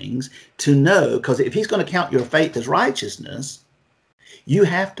the things to know, because if he's going to count your faith as righteousness, you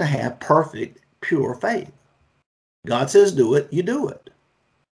have to have perfect, pure faith. God says do it, you do it.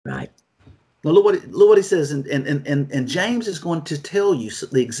 Right. Now look what he says, and James is going to tell you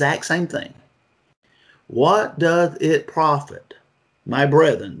the exact same thing. What doth it profit? my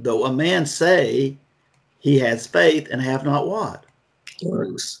brethren, though a man say he has faith and have not what?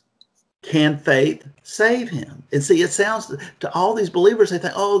 Works. Can faith save him? And see, it sounds to all these believers, they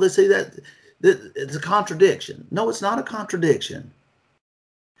think, oh, they see that it's a contradiction. No, it's not a contradiction.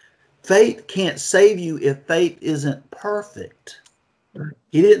 Faith can't save you if faith isn't perfect. Right.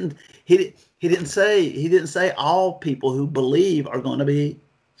 He didn't say all people who believe are going to be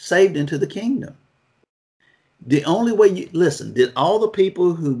saved into the kingdom. The only way did all the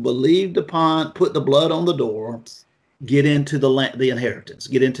people who believed upon, put the blood on the door, get into the inheritance,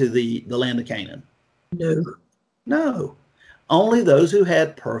 get into the land of Canaan? No. Only those who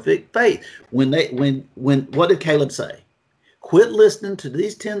had perfect faith. When what did Caleb say? Quit listening to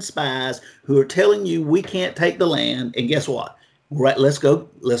these 10 spies who are telling you we can't take the land. And guess what? Right, let's go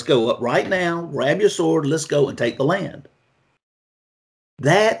up right now, grab your sword, let's go and take the land.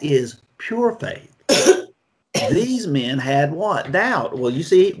 That is pure faith. These men had what? Doubt. Well, you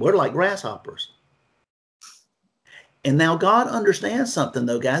see, we're like grasshoppers. And now God understands something,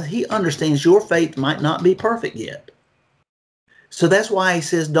 though, guys. He understands your faith might not be perfect yet. So that's why he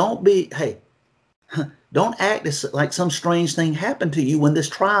says, don't act like some strange thing happened to you when this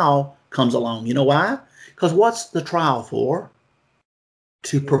trial comes along. You know why? Because what's the trial for?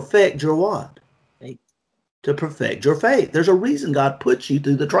 To perfect your what? Faith. To perfect your faith. There's a reason God puts you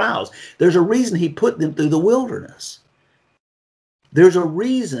through the trials. There's a reason he put them through the wilderness. There's a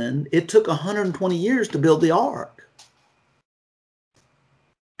reason it took 120 years to build the ark.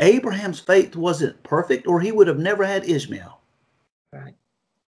 Abraham's faith wasn't perfect, or he would have never had Ishmael. Right.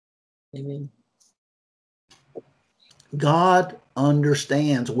 Amen. God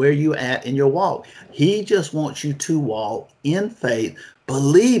understands where you're at in your walk. He just wants you to walk in faith,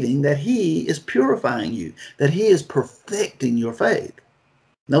 believing that he is purifying you, that he is perfecting your faith.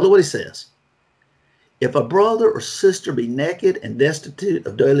 Now look what he says. If a brother or sister be naked and destitute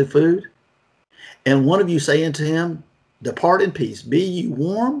of daily food, and one of you say unto him, depart in peace, be ye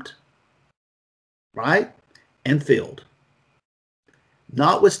warmed, right, and filled.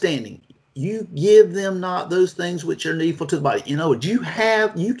 Notwithstanding, you give them not those things which are needful to the body. You know what you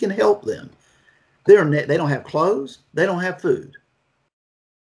can help them. They don't have clothes, they don't have food.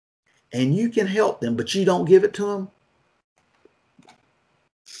 And you can help them, but you don't give it to them.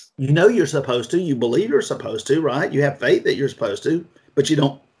 You know you're supposed to, you believe you're supposed to, right? You have faith that you're supposed to, but you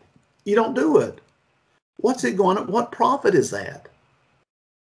don't do it. What profit is that?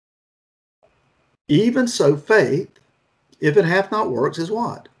 Even so, faith, if it hath not works, is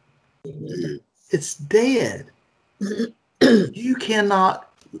what? It's dead. You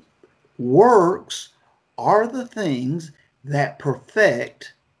cannot. Works are the things that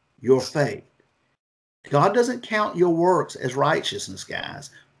perfect your faith. God doesn't count your works as righteousness,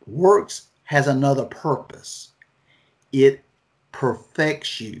 guys. Works has another purpose. It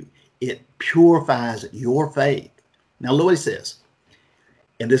perfects you. It purifies your faith. Now look what he says.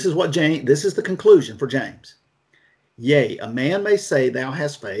 And this is the conclusion for James. Yea, a man may say, thou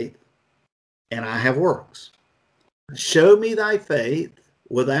hast faith, and I have works. Show me thy faith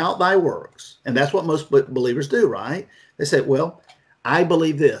without thy works. And that's what most believers do, right? They say, well, I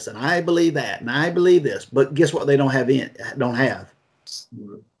believe this, and I believe that, and I believe this. But guess what? They don't have any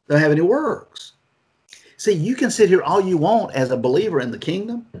works. See, you can sit here all you want as a believer in the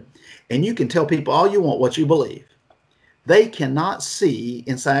kingdom, and you can tell people all you want what you believe. They cannot see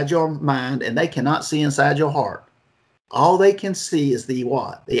inside your mind, and they cannot see inside your heart. All they can see is the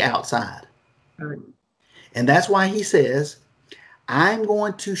what? The outside. Right. And that's why he says, I'm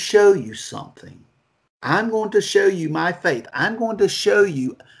going to show you something. I'm going to show you my faith. I'm going to show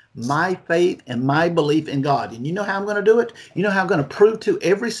you my faith and my belief in God. And you know how I'm going to do it? You know how I'm going to prove to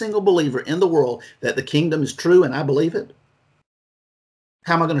every single believer in the world that the kingdom is true and I believe it?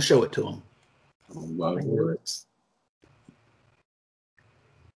 How am I going to show it to them? Works.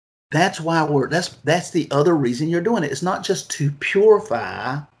 That's why that's the other reason you're doing it. It's not just to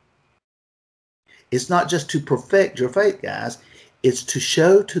purify. It's not just to perfect your faith, guys. It's to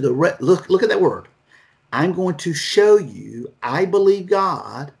show to the look at that word. I'm going to show you I believe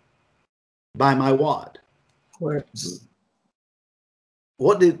God by my what? Works.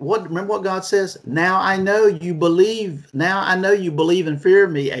 Remember what God says? Now I know you believe and fear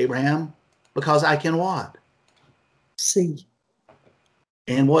me, Abraham, because I can what? See.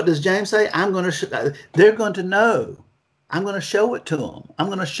 And what does James say? They're going to know. I'm going to show it to them. I'm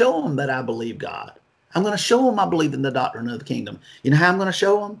going to show them that I believe God. I'm going to show them I believe in the doctrine of the kingdom. You know how I'm going to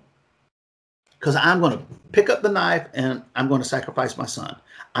show them? Because I'm going to pick up the knife and I'm going to sacrifice my son.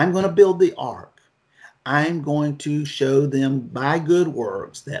 I'm going to build the ark. I'm going to show them by good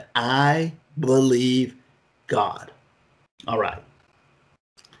works that I believe God. All right.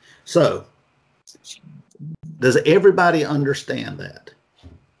 So, does everybody understand that?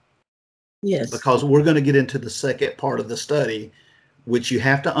 Yes. Because we're going to get into the second part of the study, which you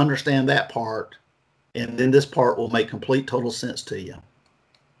have to understand that part, and then this part will make complete total sense to you.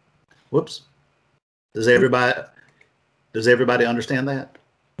 Whoops. Does everybody understand that?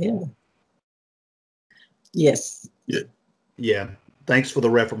 Yeah. Yes. Yeah. Thanks for the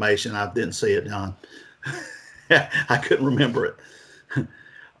reformation. I didn't see it, John. I couldn't remember it.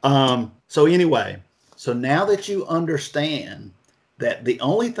 So anyway, so now that you understand that the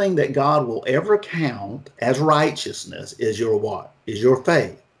only thing that God will ever count as righteousness is your what? Is your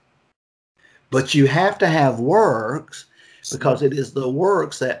faith. But you have to have works, because it is the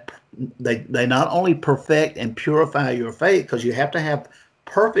works that they not only perfect and purify your faith, because you have to have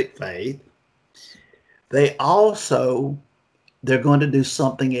perfect faith, they're going to do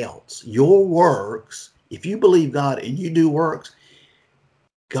something else. Your works, if you believe God and you do works,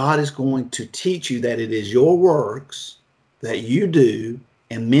 God is going to teach you that it is your works that you do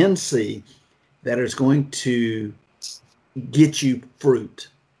and men see that is going to get you fruit.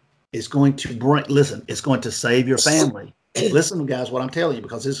 It's going to bring, listen, it's going to save your family. Listen, guys, what I'm telling you,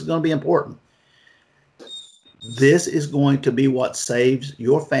 because this is going to be important. This is going to be what saves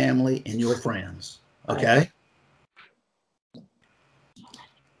your family and your friends. Okay?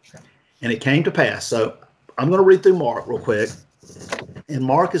 And it came to pass. So I'm going to read through Mark real quick. And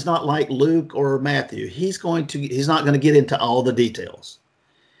Mark is not like Luke or Matthew. He's not going to get into all the details.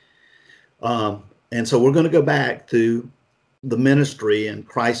 And so we're going to go back to the ministry and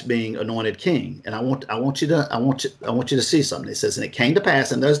Christ being anointed king. And I want you to see something. It says, and it came to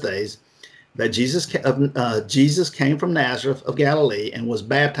pass in those days that Jesus came from Nazareth of Galilee and was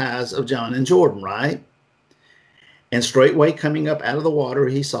baptized of John in Jordan, right? And straightway coming up out of the water,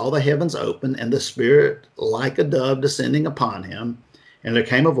 he saw the heavens open and the Spirit like a dove descending upon him. And there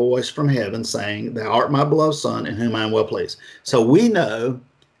came a voice from heaven saying, Thou art my beloved Son, in whom I am well pleased. So we know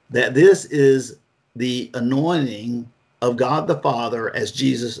that this is the anointing of God the Father as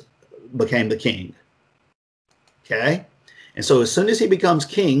Jesus became the king. Okay? And so as soon as he becomes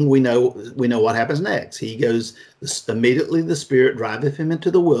king, we know what happens next. He goes, immediately the Spirit driveth him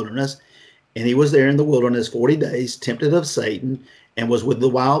into the wilderness, and he was there in the wilderness 40 days, tempted of Satan, and was with the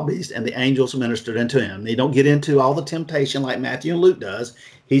wild beast, and the angels ministered unto him. They don't get into all the temptation like Matthew and Luke does.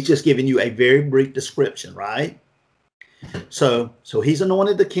 He's just giving you a very brief description, right? So he's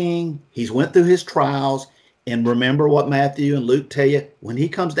anointed the king. He's went through his trials. And remember what Matthew and Luke tell you? When he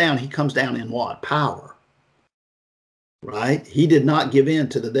comes down in what? Power. Right? He did not give in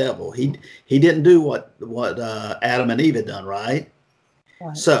to the devil. He didn't do what Adam and Eve had done, right?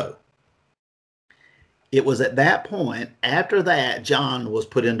 So it was at that point, after that, John was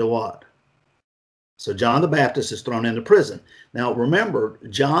put into what? So John the Baptist is thrown into prison. Now remember,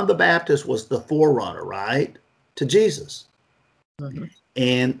 John the Baptist was the forerunner, right, to Jesus. Mm-hmm.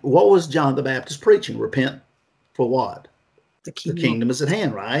 And what was John the Baptist preaching? Repent for what? The kingdom is at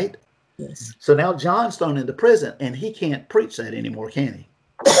hand, right? Yes. So now John's thrown into prison, and he can't preach that anymore, can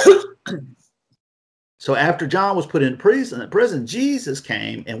he? So after John was put in prison, Jesus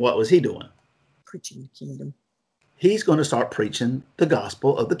came, and what was he doing? Preaching the kingdom. He's going to start preaching the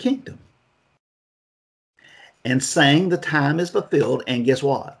gospel of the kingdom. And saying the time is fulfilled, and guess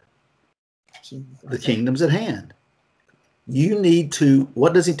what? The kingdom's at hand. You need to,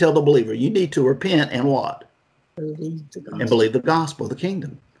 what does he tell the believer? You need to repent and what? Believe the gospel of the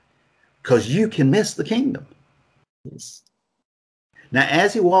kingdom. Because you can miss the kingdom. Yes. Now,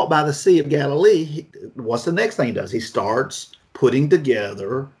 as he walked by the Sea of Galilee, what's the next thing he does? He starts putting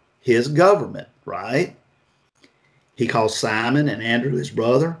together his government, right? He calls Simon and Andrew his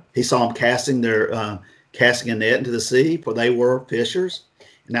brother. He saw them casting a net into the sea, for they were fishers.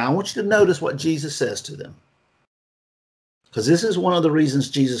 Now, I want you to notice what Jesus says to them. Because this is one of the reasons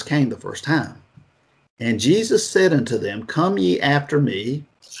Jesus came the first time. And Jesus said unto them, Come ye after me,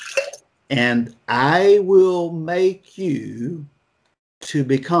 and I will make you to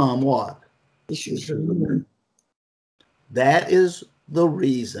become what? Fishers of men. That is the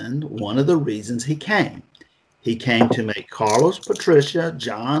reason, one of the reasons he came. He came to make Carlos, Patricia,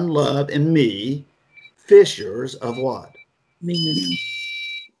 John, Love, and me fishers of what? Men.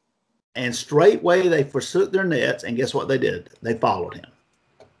 And straightway they forsook their nets, and guess what they did? They followed him.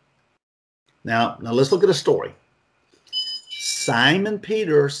 Now let's look at a story. Simon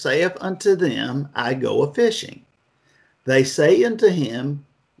Peter saith unto them, I go a fishing. They say unto him,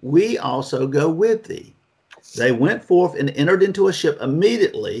 We also go with thee. They went forth and entered into a ship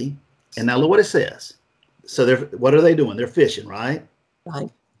immediately. And now look what it says. So what are they doing? They're fishing, right?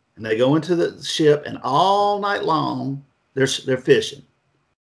 Right. And they go into the ship, and all night long they're fishing.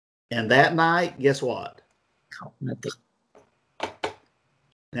 And that night, guess what? Caught nothing.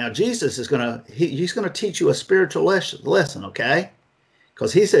 Now Jesus is he's gonna teach you a spiritual lesson, okay?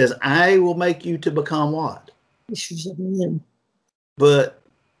 Because he says, I will make you to become what? Fishers of men. But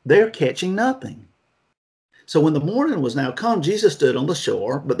they're catching nothing. So when the morning was now come, Jesus stood on the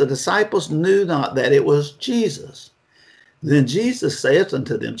shore, but the disciples knew not that it was Jesus. Then Jesus saith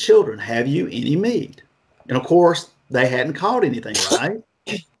unto them, children, have you any meat? And of course, they hadn't caught anything, right?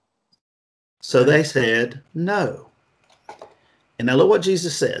 So they said, no. And now look what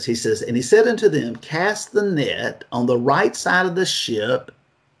Jesus says. He says, and he said unto them, cast the net on the right side of the ship,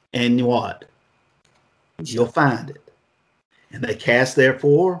 and what? You'll find it. And they cast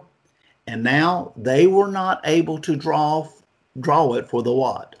therefore, and now they were not able to draw it for the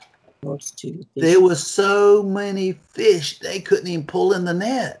what? There was so many fish, they couldn't even pull in the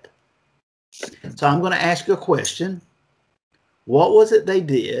net. So I'm going to ask you a question. What was it they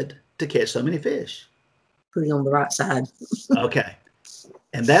did to catch so many fish? Put it on the right side. Okay.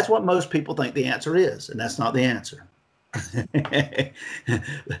 And that's what most people think the answer is, and that's not the answer.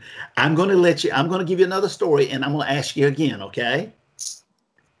 I'm going to give you another story, and I'm going to ask you again, okay?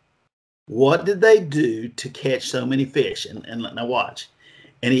 What did they do to catch so many fish? And now watch.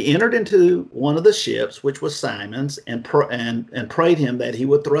 And he entered into one of the ships, which was Simon's, and prayed him that he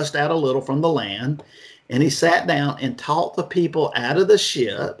would thrust out a little from the land. And he sat down and taught the people out of the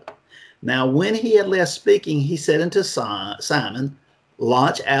ship. Now, when he had left speaking, he said unto Simon,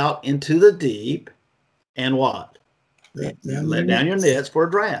 launch out into the deep, and what? Let down your nets for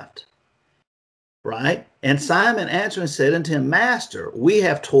a draught. Right? And Simon answering said unto him, Master, we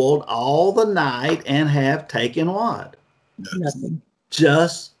have toiled all the night and have taken what? Nothing.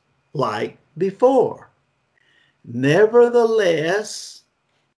 Just like before. Nevertheless,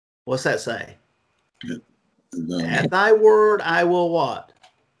 what's that say? At thy word I will what?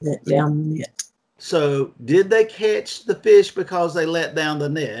 Let down the net. So did they catch the fish because they let down the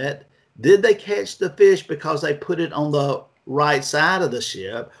net? Did they catch the fish because they put it on the right side of the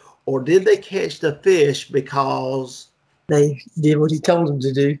ship? Or did they catch the fish because they did what he told them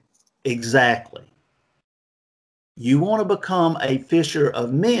to do? Exactly. You want to become a fisher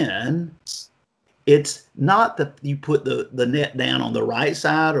of men. It's not that you put the net down on the right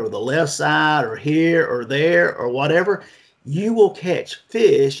side or the left side or here or there or whatever. You will catch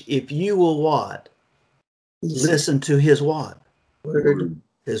fish if you will what? Listen to his what? Word.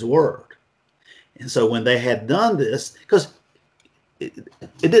 His word. And so when they had done this, because it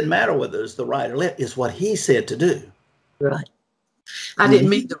didn't matter whether it was the right or left, it's what he said to do. Right. I didn't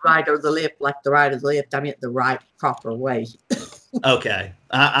mean the right or the left, like the right or the left. I meant the right, proper way. Okay.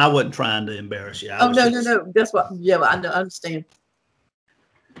 I wasn't trying to embarrass you. No. That's what, yeah, I understand.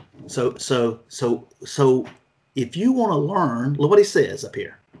 So if you want to learn, look what he says up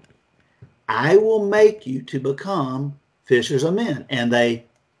here. I will make you to become fishers of men. And they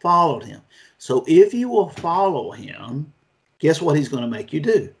followed him. So if you will follow him, guess what he's going to make you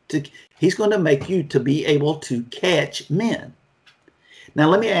do? He's going to make you to be able to catch men. Now,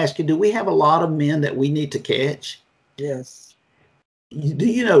 let me ask you, do we have a lot of men that we need to catch? Yes. Do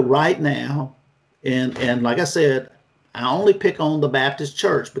you know right now, and like I said, I only pick on the Baptist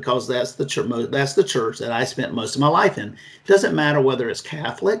church because that's the church that I spent most of my life in. It doesn't matter whether it's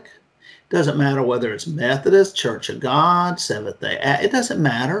Catholic. Doesn't matter whether it's Methodist, Church of God, Seventh-day. It doesn't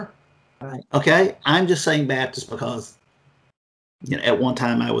matter. Right. Okay? I'm just saying Baptist because at one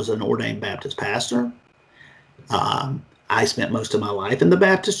time I was an ordained Baptist pastor. I spent most of my life in the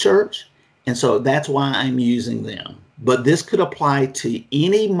Baptist church, and so that's why I'm using them. But this could apply to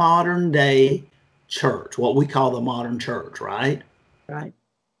any modern day church, what we call the modern church, right? Right.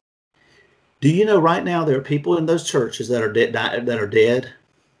 Do you know right now there are people in those churches that are dead,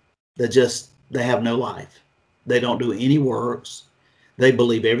 they have no life. They don't do any works. They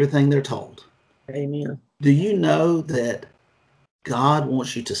believe everything they're told. Amen. Do you know that God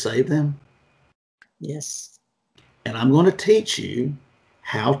wants you to save them? Yes. And I'm going to teach you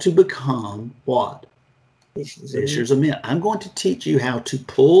how to become what? Fishers of men. I'm going to teach you how to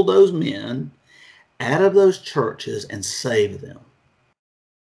pull those men out of those churches and save them.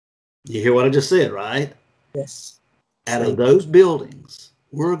 You hear what I just said, right? Yes. Out of those buildings,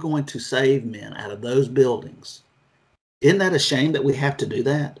 we're going to save men out of those buildings. Isn't that a shame that we have to do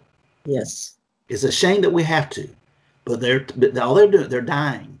that? Yes. It's a shame that we have to. But all they're doing, they're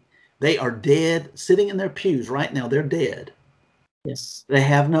dying. They are dead, sitting in their pews right now. They're dead. Yes. They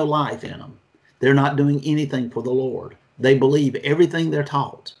have no life in them. They're not doing anything for the Lord. They believe everything they're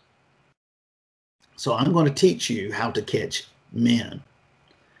taught. So I'm going to teach you how to catch men.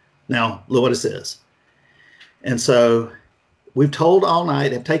 Now, look what it says. And so we've told all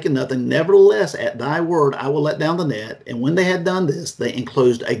night, have taken nothing. Nevertheless, at thy word, I will let down the net. And when they had done this, they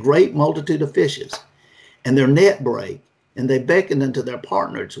enclosed a great multitude of fishes, and their net brake. And they beckoned unto their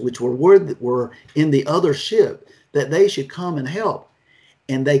partners, which were in the other ship, that they should come and help.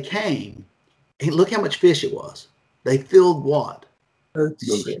 And they came. And look how much fish it was. They filled what? Both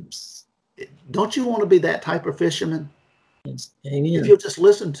ships. Don't you want to be that type of fisherman? Yes. Amen. If you'll just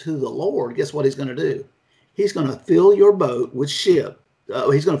listen to the Lord, guess what he's going to do? He's going to fill your boat with ship.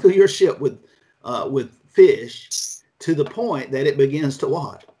 He's going to fill your ship with fish to the point that it begins to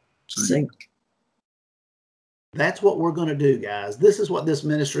what? Sink. That's what we're going to do, guys. This is what this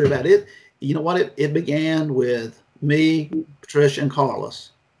ministry is about. It, you know what? It began with me, Patricia, and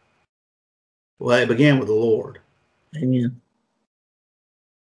Carlos. Well, it began with the Lord. Amen.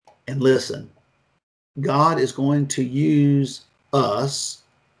 And listen, God is going to use us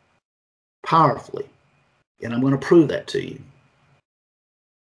powerfully. And I'm going to prove that to you.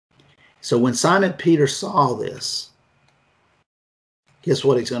 So when Simon Peter saw this, guess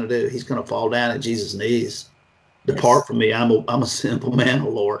what he's going to do? He's going to fall down at Jesus' knees. Depart from me. I'm a sinful man, O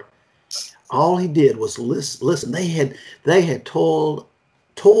Lord. All he did was listen. They had toiled.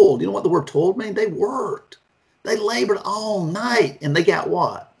 You know what the word toiled means? They worked. They labored all night, and they got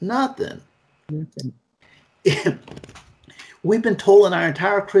what? Nothing. Nothing. We've been toiling our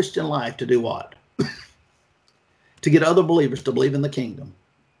entire Christian life to do what? To get other believers to believe in the kingdom.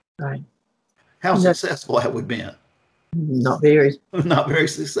 Right. How successful have we been? Not very. Not very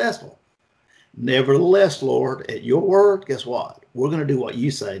successful. Nevertheless, Lord, at your word, guess what? We're going to do what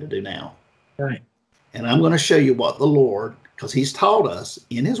you say to do now. Right. And I'm going to show you what the Lord, because he's taught us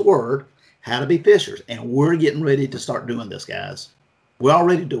in his word how to be fishers. And we're getting ready to start doing this, guys. We're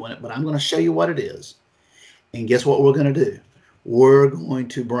already doing it, but I'm going to show you what it is. And guess what we're going to do? We're going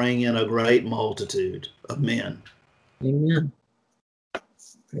to bring in a great multitude of men. Amen.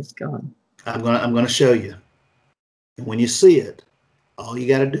 Praise God. I'm going to show you. And when you see it, all you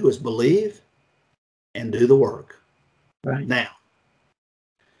got to do is believe and do the work. Right. Now.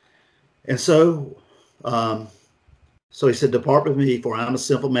 And so he said, depart from me, for I am a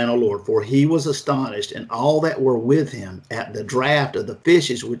sinful man, O Lord. For he was astonished, and all that were with him, at the draught of the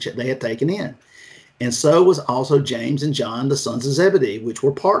fishes which they had taken in. And so was also James and John, the sons of Zebedee, which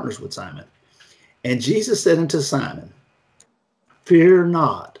were partners with Simon. And Jesus said unto Simon, fear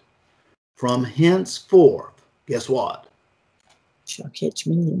not, from henceforth, guess what? Shall catch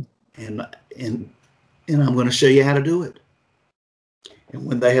men. And I'm going to show you how to do it. And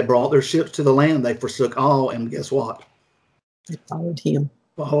when they had brought their ships to the land, they forsook all, and guess what? They followed him.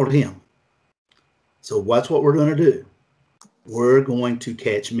 Followed him. So that's what we're going to do. We're going to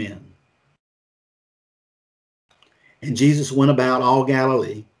catch men. And Jesus went about all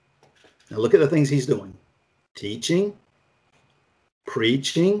Galilee. Now look at the things he's doing. Teaching,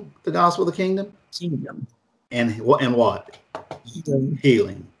 preaching the gospel of the kingdom. Kingdom. And what?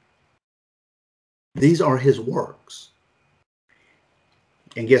 Healing. These are his works.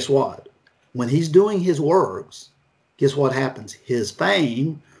 And guess what? When he's doing his works, guess what happens? His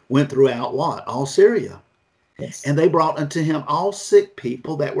fame went throughout what? All Syria. Yes. And they brought unto him all sick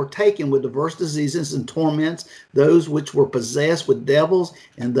people that were taken with diverse diseases and torments, those which were possessed with devils,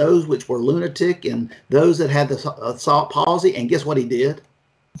 and those which were lunatic, and those that had the salt palsy. And guess what he did?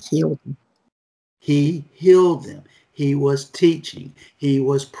 Healed them. He healed them. He was teaching. He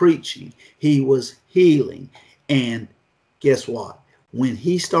was preaching. He was healing. And guess what? When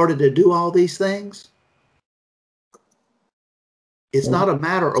he started to do all these things, it's not a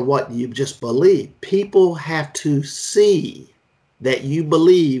matter of what you just believe. People have to see that you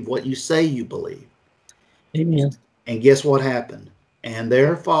believe what you say you believe. Amen. And guess what happened? And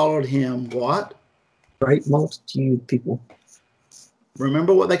there followed him what? Great multitude of people.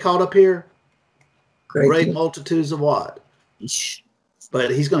 Remember what they called up here? Great multitudes of what? Fish.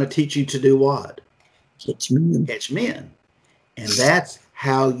 But he's going to teach you to do what? Catch men. Catch men. And that's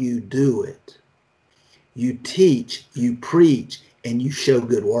how you do it. You teach, you preach, and you show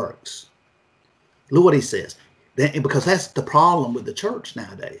good works. Look what he says. Because that's the problem with the church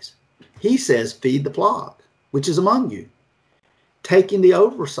nowadays. He says, feed the flock, which is among you. Taking the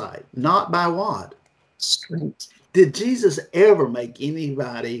oversight, not by what? Strength. Did Jesus ever make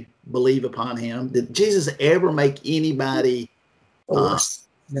anybody believe upon him? Did Jesus ever make anybody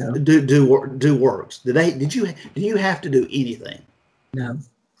No. do works? Do you have to do anything? No.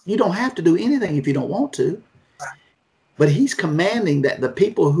 You don't have to do anything if you don't want to. But he's commanding that the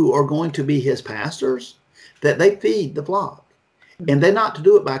people who are going to be his pastors, that they feed the flock. And they're not to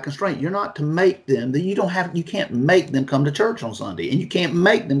do it by constraint. You're not to make them. You can't make them come to church on Sunday, and you can't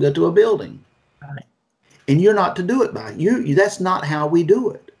make them go to a building. Right. And you're not to do it by you. That's not how we do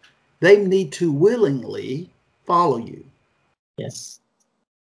it. They need to willingly follow you. Yes.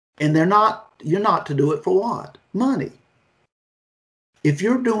 And you're not to do it for what? Money. If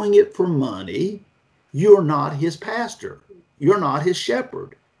you're doing it for money, you're not his pastor. You're not his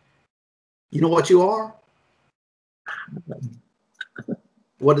shepherd. You know what you are?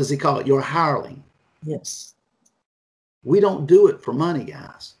 What does he call it? You're a hireling. Yes. We don't do it for money,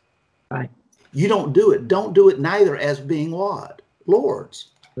 guys. Right. You don't do it. Don't do it neither as being what? Lords.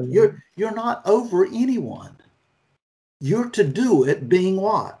 You're not over anyone. You're to do it being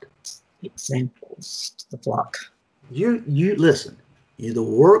what? Examples to the flock. You listen. The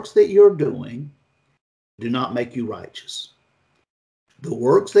works that you're doing do not make you righteous. The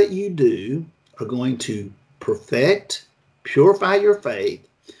works that you do are going to perfect, purify your faith,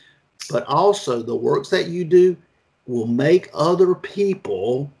 but also the works that you do will make other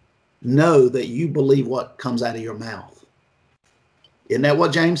people know that you believe what comes out of your mouth. Isn't that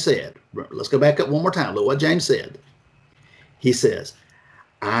what James said? Let's go back up one more time. Look what James said. He says,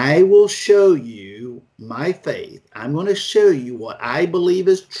 I will show you my faith. I'm going to show you what I believe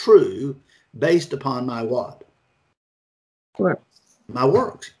is true based upon my what? Works. My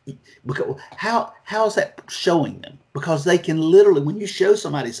works. Because how is that showing them? Because they can literally, when you show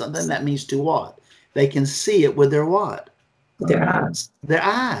somebody something, that means to what? They can see it with their what? Their eyes. Their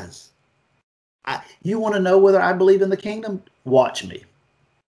eyes. You want to know whether I believe in the kingdom? Watch me.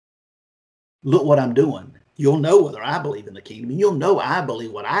 Look what I'm doing. You'll know whether I believe in the kingdom. You'll know I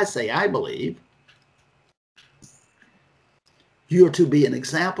believe what I say I believe. You are to be an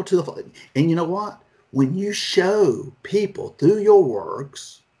example to the... And you know what? When you show people through your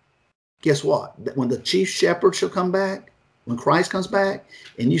works, guess what? When the chief shepherd shall come back, when Christ comes back,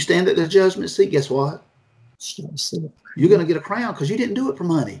 and you stand at the judgment seat, guess what? You're going to get a crown because you didn't do it for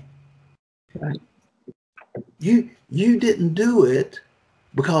money. Right. You didn't do it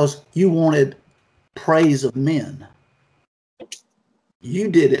because you wanted praise of men. You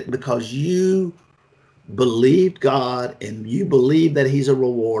did it because you believed God and you believe that he's a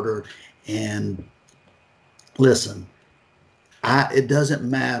rewarder. And listen, it doesn't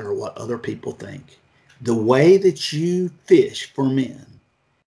matter what other people think. The way that you fish for men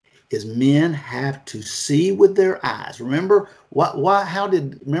is men have to see with their eyes. Remember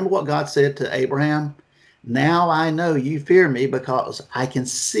remember what God said to Abraham? Now I know you fear me because I can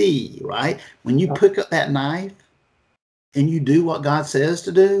see, right? When you pick up that knife and you do what God says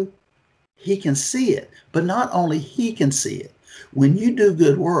to do, he can see it. But not only he can see it. When you do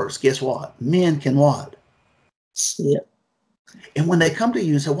good works, guess what? Men can what? See it. And when they come to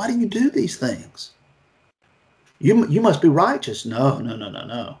you and say, why do you do these things? You must be righteous.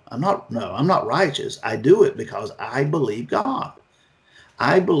 No. I'm not righteous. I do it because I believe God.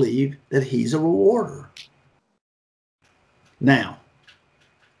 I believe that he's a rewarder. Now,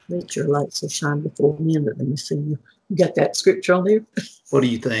 let your light so shine before men that they may see you. You got that scripture on there? What do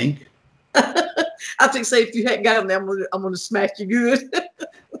you think? I think, say, if you hadn't got them, I'm gonna smack you good.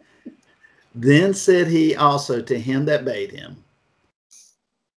 Then said he also to him that bade him.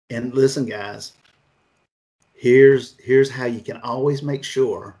 And listen, guys, here's how you can always make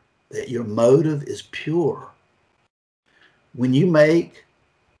sure that your motive is pure. When you make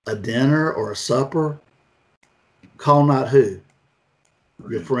a dinner or a supper, call not who?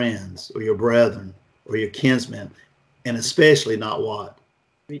 Your friends or your brethren or your kinsmen, and especially not what?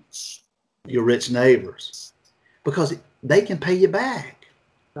 Rich. Your rich neighbors, because they can pay you back.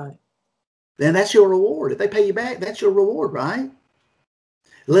 Right. Then that's your reward. If they pay you back, that's your reward, right?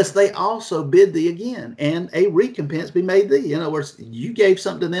 Lest they also bid thee again, and a recompense be made thee. In other words, you gave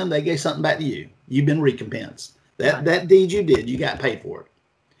something to them, they gave something back to you. You've been recompensed. That deed you did, you got paid for it.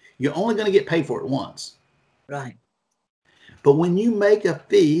 You're only going to get paid for it once. Right. But when you make a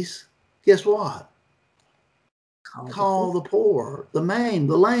feast, guess what? Call the poor, the maimed,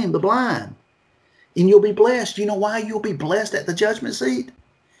 the lame, the blind, and you'll be blessed. You know why you'll be blessed at the judgment seat?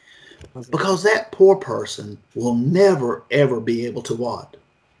 Because that poor person will never, ever be able to what?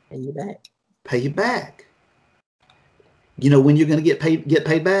 Pay you back. Pay you back. You know when you're going to get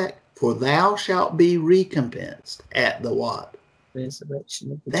paid back? For thou shalt be recompensed at the what?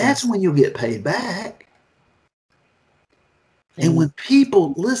 Resurrection. That's when you'll get paid back. And when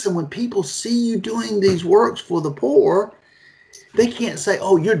people, listen, when people see you doing these works for the poor, they can't say,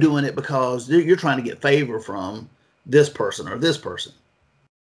 oh, you're doing it because you're trying to get favor from this person or this person.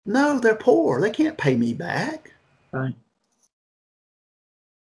 No, they're poor. They can't pay me back. Right.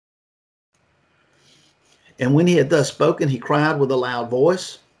 And when he had thus spoken, he cried with a loud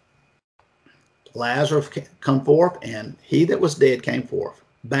voice, Lazarus come forth, and he that was dead came forth,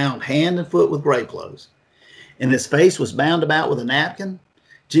 bound hand and foot with grave clothes, and his face was bound about with a napkin,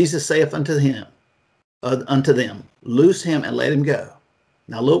 Jesus saith unto them, loose him and let him go.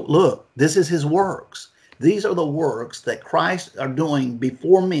 Now look, this is his works. These are the works that Christ are doing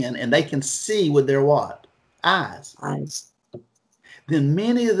before men, and they can see with their what? Eyes. Eyes. Then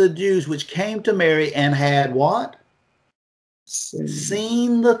many of the Jews which came to Mary and had what?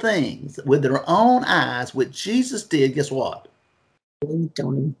 Seen the things with their own eyes, which Jesus did, guess what? Believed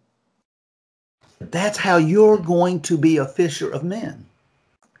on him. That's how you're going to be a fisher of men.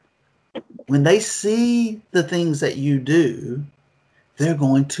 When they see the things that you do, they're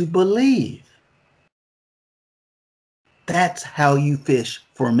going to believe. That's how you fish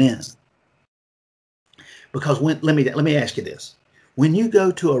for men. Because let me ask you this. When you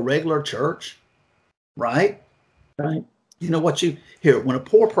go to a regular church, right? Right. You know what when a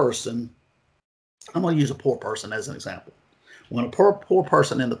poor person, I'm going to use a poor person as an example. When a poor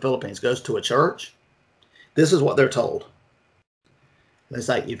person in the Philippines goes to a church, this is what they're told. They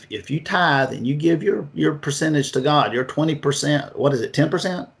say, if you tithe and you give your percentage to God, your 20%, what is it,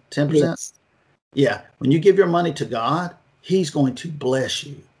 10%? 10%? Yes. Yeah. When you give your money to God, he's going to bless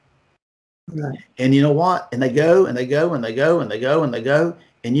you. Right. And you know what? And they go and they go and they go and they go and they go.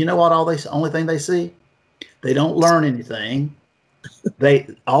 And you know what? Only thing they see? They don't learn anything.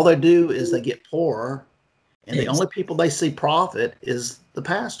 All they do is they get poorer. And the only people they see profit is the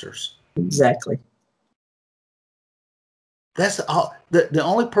pastors. Exactly. That's all. The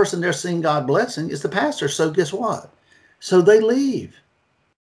only person they're seeing God blessing is the pastor. So guess what? So they leave.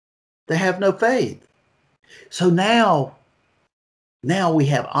 They have no faith. So now we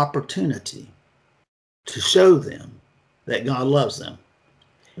have opportunity to show them that God loves them.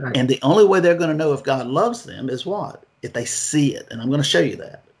 Right. And the only way they're going to know if God loves them is what? If they see it. And I'm going to show you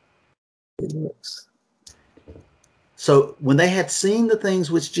that. It works. So when they had seen the things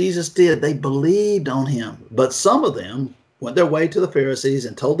which Jesus did, they believed on him. But some of them went their way to the Pharisees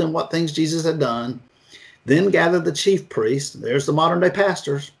and told them what things Jesus had done. Then gathered the chief priests. There's the modern day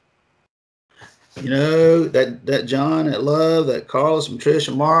pastors. You know, that John, that Love, that Carlos and Trish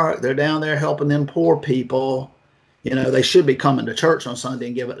and Mark, they're down there helping them poor people. You know, they should be coming to church on Sunday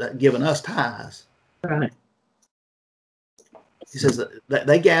and giving us tithes. Right. He says that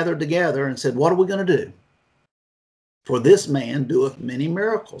they gathered together and said, what are we going to do? For this man doeth many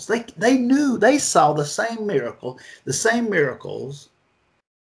miracles. They knew, they saw the same miracles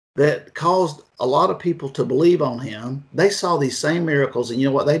that caused a lot of people to believe on him. They saw these same miracles, and you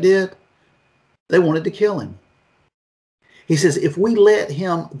know what they did? They wanted to kill him. He says, if we let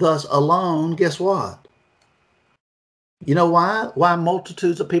him thus alone, guess what? You know why? Why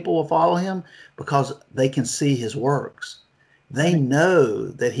multitudes of people will follow him? Because they can see his works. They know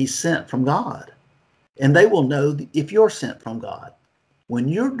that he's sent from God. And they will know if you're sent from God. When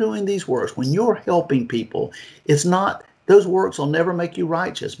you're doing these works, when you're helping people, those works will never make you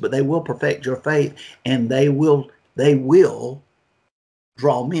righteous, but they will perfect your faith, and they will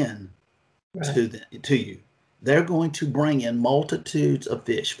draw men to you. They're going to bring in multitudes of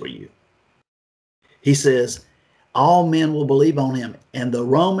fish for you. He says, all men will believe on him. And the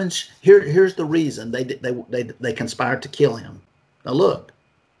Romans, here's the reason they conspired to kill him. Now look.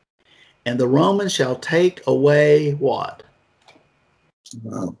 And the Romans shall take away what?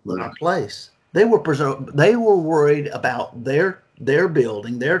 Our place. They were worried about their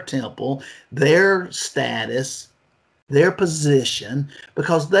building, their temple, their status, their position,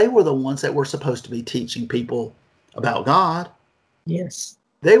 because they were the ones that were supposed to be teaching people about God. Yes.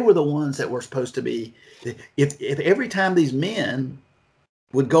 They were the ones that were supposed to be. If every time these men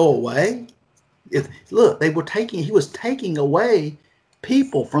would go away, he was taking away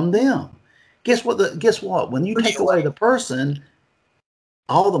people from them. Guess what? When you take away the person,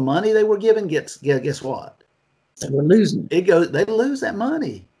 all the money they were given guess what? They were losing. They lose that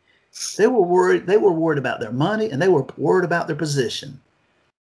money. They were worried about their money, and they were worried about their position.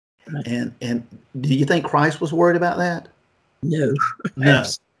 Right. And do you think Christ was worried about that? No. No.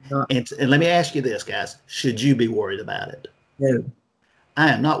 And let me ask you this, guys. Should you be worried about it? No. I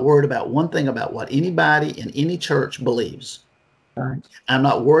am not worried about one thing about what anybody in any church believes. Right. I'm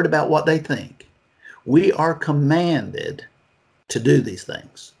not worried about what they think. We are commanded to do these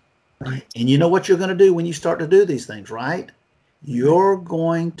things. Right. And you know what you're going to do when you start to do these things, right? You're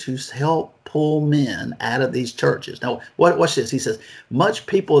going to help pull men out of these churches. Now, watch this. He says, much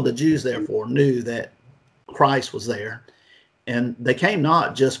people of the Jews, therefore, knew that Christ was there. And they came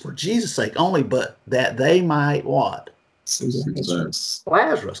not just for Jesus' sake only, but that they might what?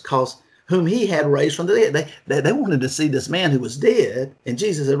 Lazarus, cause whom he had raised from the dead. They wanted to see this man who was dead, and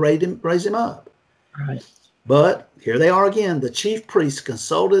Jesus had raised him up. Right. But here they are again. The chief priests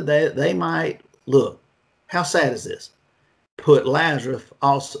consulted that they might look. How sad is this? Put Lazarus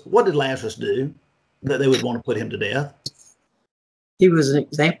also. What did Lazarus do that they would want to put him to death? He was an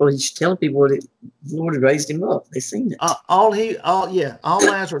example. He's telling people that the Lord had raised him up. They seen it. All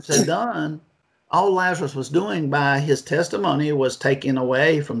Lazarus had done, all Lazarus was doing by his testimony was taking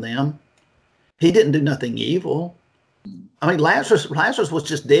away from them. He didn't do nothing evil. I mean, Lazarus was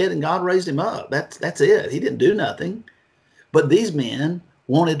just dead and God raised him up. That's it. He didn't do nothing. But these men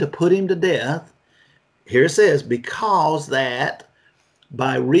wanted to put him to death. Here it says, because that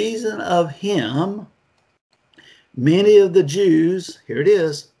by reason of him, many of the Jews, here it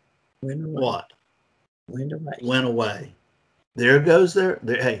is, what? Went away. There goes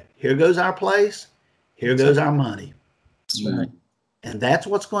hey, here goes our place. Here goes our money. That's right. And that's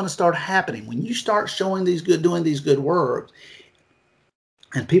what's going to start happening. When you start doing these good works,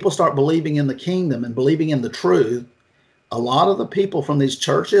 and people start believing in the kingdom and believing in the truth, a lot of the people from these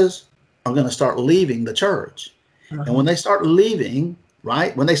churches are going to start leaving the church. And when they start leaving,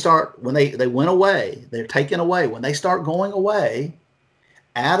 right, when they went away, they're taken away. When they start going away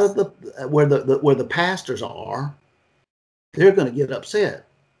out of where the pastors are, they're going to get upset.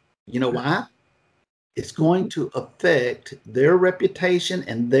 You know why? It's going to affect their reputation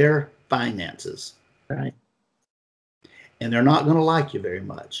and their finances. Right. And they're not going to like you very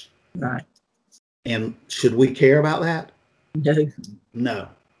much. Right. And should we care about that? No. No.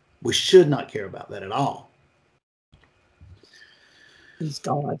 We should not care about that at all. He's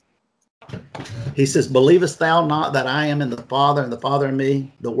God. He says, believest thou not that I am in the Father and the Father in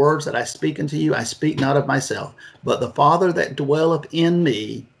me? The words that I speak unto you, I speak not of myself, but the Father that dwelleth in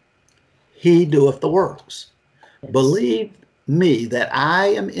me, he doeth the works. Yes. Believe me that I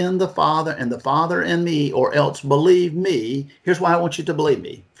am in the Father and the Father in me, or else believe me. Here's why I want you to believe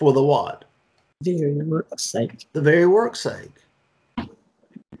me. For the what? The very work's sake. The very work's sake.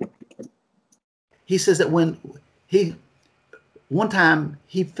 He says that one time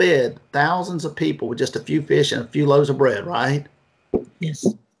he fed thousands of people with just a few fish and a few loaves of bread, right? Yes.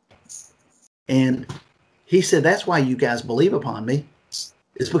 And he said, that's why you guys believe upon me.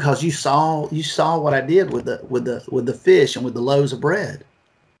 It's because you saw what I did with the fish and with the loaves of bread.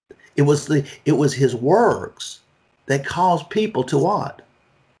 It was his works that caused people to what?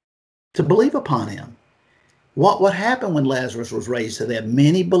 To believe upon him. What happened when Lazarus was raised to them?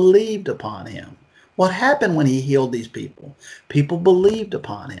 Many believed upon him. What happened when he healed these people? People believed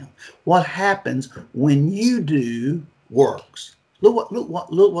upon him. What happens when you do works? Look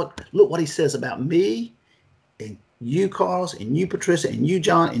what he says about me, and you, Carlos, and you, Patricia, and you,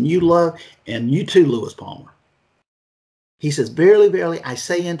 John, and you, Love, and you too, Lewis Palmer. He says, verily, verily, I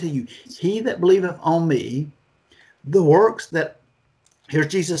say unto you, he that believeth on me, the works that, here's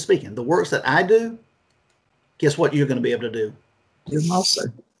Jesus speaking, the works that I do, guess what you're going to be able to do? Do them also.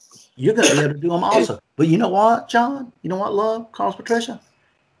 You're going to be able to do them also. But you know what, John? You know what, Love, Carlos, Patricia?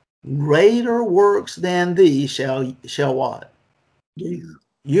 Greater works than these shall what?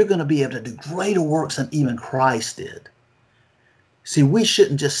 You're going to be able to do greater works than even Christ did. See, we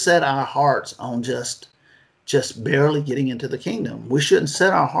shouldn't just set our hearts on just barely getting into the kingdom. We shouldn't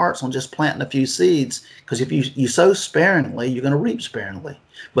set our hearts on just planting a few seeds, because if you sow sparingly, you're going to reap sparingly.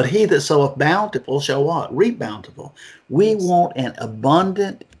 But he that soweth bountiful shall what? Reap bountiful. We want an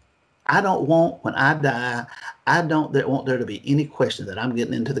abundant. I don't want, when I die, I don't want there to be any question that I'm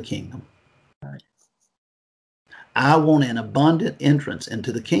getting into the kingdom. Right. I want an abundant entrance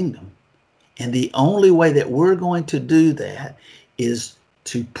into the kingdom. And the only way that we're going to do that is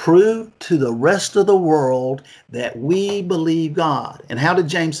to prove to the rest of the world that we believe God. And how did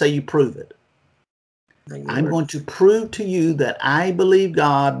James say you prove it? I'm going to prove to you that I believe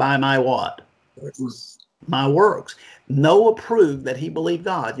God by my what? Works. My works. Noah proved that he believed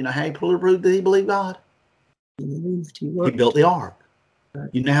God. You know how he proved that he believed God? He built the ark. Right.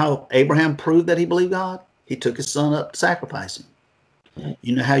 You know how Abraham proved that he believed God? He took his son up to sacrifice him. Right.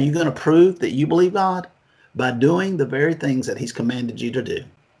 You know how you're going to prove that you believe God? By doing the very things that he's commanded you to do.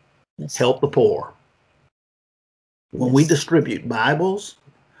 Yes. Help the poor. When Yes. we distribute Bibles,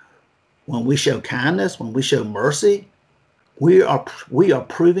 when we show kindness, when we show mercy, we are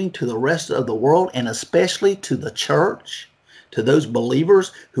proving to the rest of the world, and especially to the church, to those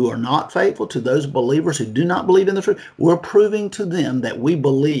believers who are not faithful, to those believers who do not believe in the truth, we're proving to them that we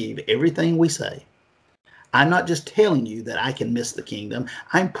believe everything we say. I'm not just telling you that I can miss the kingdom.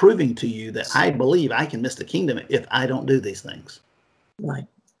 I'm proving to you that I believe I can miss the kingdom if I don't do these things. Right.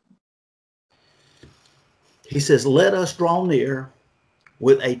 He says, let us draw near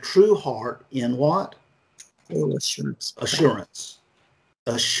with a true heart in what? Full assurance. Assurance.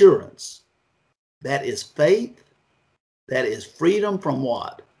 Assurance. That is faith. That is freedom from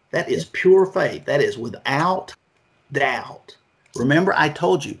what? That is pure faith. That is without doubt. Remember, I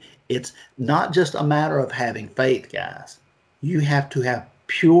told you, it's not just a matter of having faith, guys. You have to have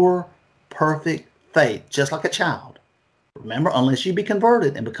pure, perfect faith, just like a child. Remember, unless you be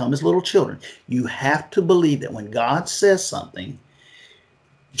converted and become as little children, you have to believe that when God says something,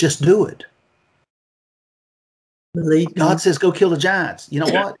 just do it. Believe God says, go kill the giants. You know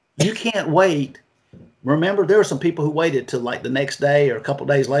what? You can't wait. Remember, there were some people who waited till like the next day or a couple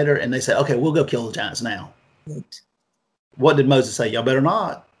days later, and they said, okay, we'll go kill the giants now. Right. What did Moses say? Y'all better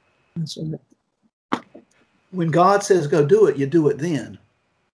not. That's right. When God says go do it, you do it then.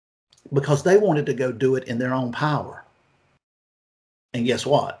 Because they wanted to go do it in their own power. And guess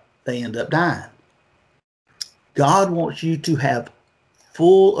what? They end up dying. God wants you to have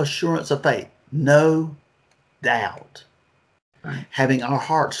full assurance of faith, no doubt. Right. Having our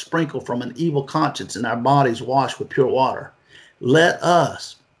hearts sprinkled from an evil conscience and our bodies washed with pure water. Let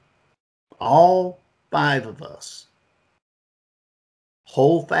us, all 5 of us,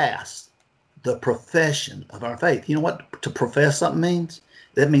 hold fast the profession of our faith. You know what to profess something means?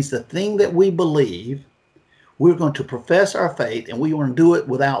 That means the thing that we believe, we're going to profess our faith, and we want to do it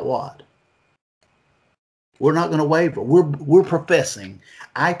without what? We're not going to waver. We're professing.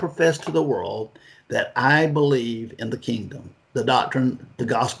 I profess to the world that I believe in the kingdom, the doctrine, the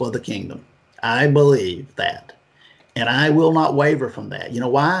gospel of the kingdom. I believe that. And I will not waver from that. You know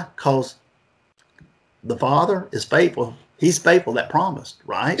why? Because the Father is faithful. He's faithful that promised,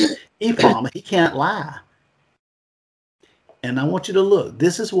 right? He promised. He can't lie. And I want you to look.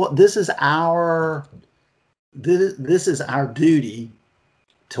 This is our duty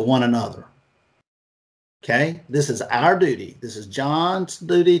to one another. Okay? This is our duty. This is John's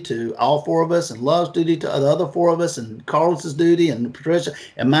duty to all 4 of us, and Love's duty to the other 4 of us, and Carlos's duty, and Patricia,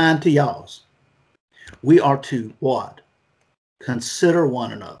 and mine to y'all's. We are to what? Consider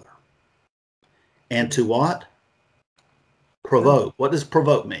one another. And to what? Provoke. What does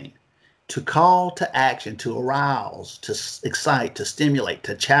provoke mean? To call to action, to arouse, to excite, to stimulate,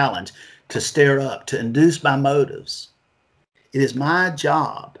 to challenge, to stir up, to induce by motives. It is my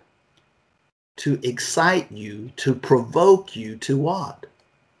job to excite you, to provoke you to what?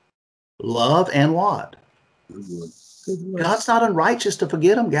 Love and what? God's not unrighteous to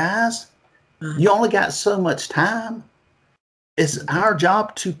forget them, guys. You only got so much time. It's our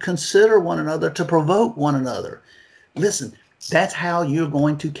job to consider one another, to provoke one another. Listen, that's how you're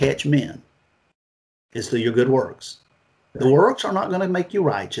going to catch men, is through your good works. The works are not going to make you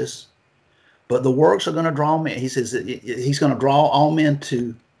righteous, but the works are going to draw men. He says that he's going to draw all men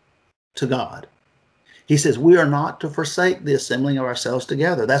to God. He says we are not to forsake the assembling of ourselves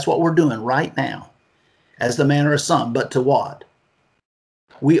together. That's what we're doing right now, as the manner of some. But to what?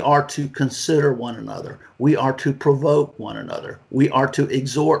 We are to consider one another. We are to provoke one another. We are to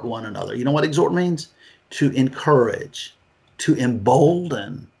exhort one another. You know what exhort means? To encourage, to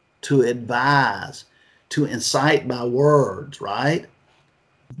embolden, to advise, to incite by words, right?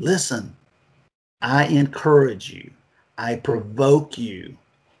 Listen, I encourage you. I provoke you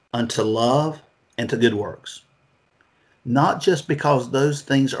unto love and to good works. Not just because those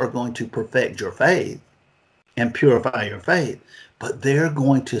things are going to perfect your faith and purify your faith, but they're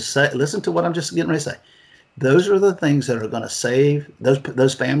going to say, listen to what I'm just getting ready to say. Those are the things that are going to save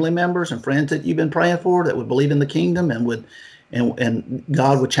those family members and friends that you've been praying for that would believe in the kingdom and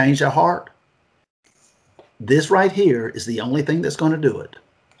God would change their heart. This right here is the only thing that's going to do it.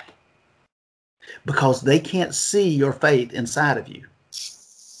 Because they can't see your faith inside of you.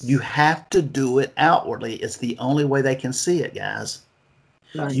 You have to do it outwardly. It's the only way they can see it, guys.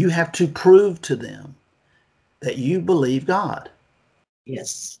 Right. You have to prove to them that you believe God.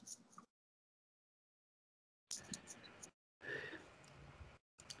 Yes.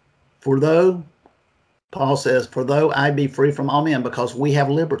 For though, Paul says, for though I be free from all men, because we have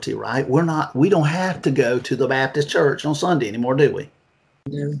liberty, right? We don't have to go to the Baptist church on Sunday anymore, do we?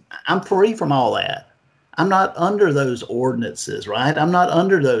 No. I'm free from all that. I'm not under those ordinances, right? I'm not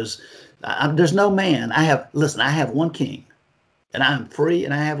under those. There's no man. I have one king, and I'm free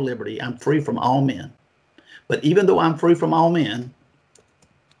and I have liberty. I'm free from all men. But even though I'm free from all men,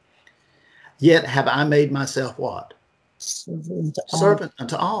 yet have I made myself what? Servant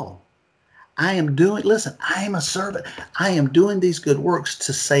unto all. I am a servant. I am doing these good works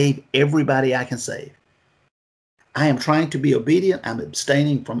to save everybody I can save. I am trying to be obedient. I'm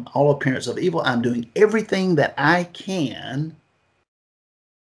abstaining from all appearance of evil. I'm doing everything that I can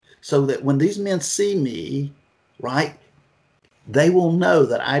so that when these men see me, right, they will know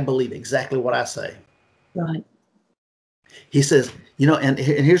that I believe exactly what I say. Right. He says, and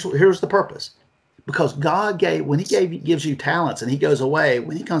here's the purpose. Because God gives you talents and he goes away,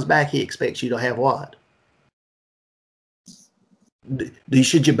 when he comes back, he expects you to have what?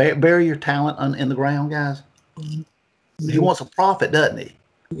 Should you bury your talent in the ground, guys? He wants a profit, doesn't he?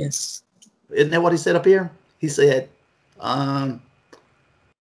 Yes. Isn't that what he said up here? He said, oh,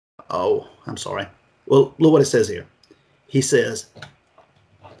 I'm sorry. Well, look what it says here. He says,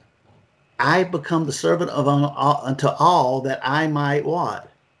 I become the servant of unto all that I might what?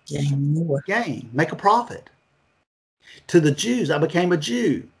 Gain more. Gain, make a profit. To the Jews, I became a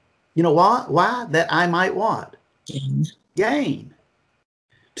Jew. You know why? Why? That I might what? Gain. Gain.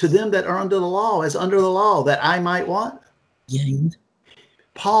 To them that are under the law, as under the law, that I might what? Gain.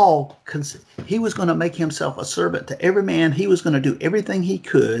 Paul, he was going to make himself a servant to every man. He was going to do everything he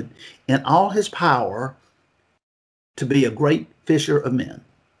could in all his power to be a great fisher of men,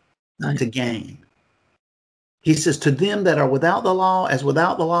 to gain. He says, to them that are without the law, as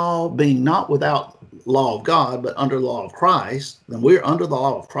without the law, being not without law of God, but under the law of Christ. Then we're under the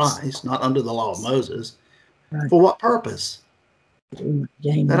law of Christ, not under the law of Moses. Right. For what purpose?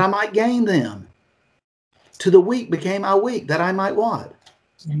 That I might gain them. To the weak became I weak, that I might what?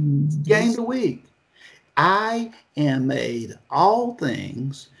 Gain the weak. I am made all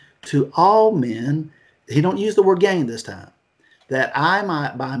things to all men. He don't use the word gain this time. That I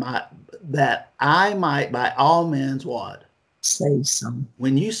might by all men's what? Save some.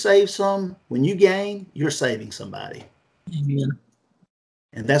 When you save some, when you gain, you're saving somebody. Amen.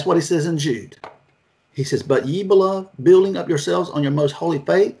 And that's what he says in Jude. He says, but ye beloved, building up yourselves on your most holy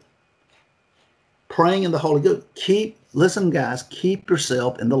faith, praying in the Holy Ghost. Listen, guys, keep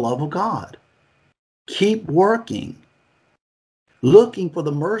yourself in the love of God. Keep working, looking for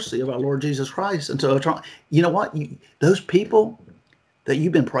the mercy of our Lord Jesus Christ until eternal. You know what? Those people that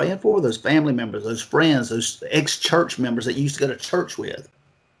you've been praying for, those family members, those friends, those ex-church members that you used to go to church with,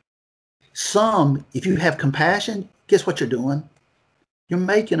 some, if you have compassion, guess what you're doing? You're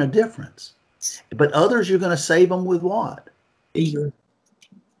making a difference. But others, you're going to save them with what? Eager.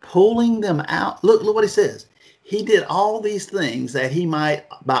 Pulling them out. Look what he says. He did all these things that he might,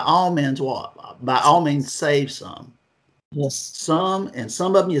 by all means, what? By all means, save some. Yes. Some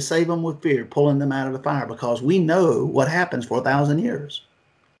of them you save them with fear, pulling them out of the fire, because we know what happens for 1,000 years.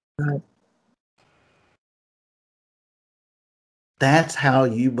 Right. That's how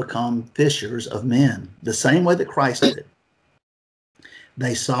you become fishers of men, the same way that Christ did.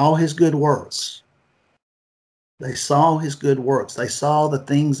 They saw his good works. They saw his good works. They saw the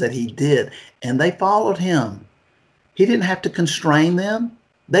things that he did, and they followed him. He didn't have to constrain them.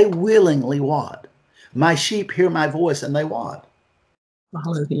 They willingly what? My sheep hear my voice, and they what?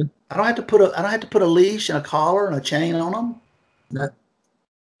 Follow him. I don't have to put a leash and a collar and a chain on them. No.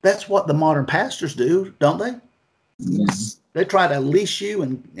 That's what the modern pastors do, don't they? Yes. They try to leash you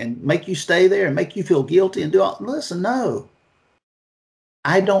and make you stay there and make you feel guilty and do all. Listen, no.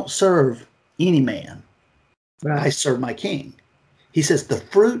 I don't serve any man. Right. I serve my King. He says, the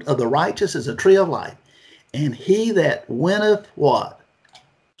fruit of the righteous is a tree of life. And he that winneth what?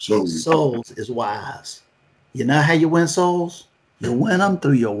 Souls is wise. You know how you win souls? You win them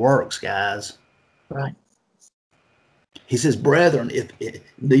through your works, guys. Right. He says, brethren, if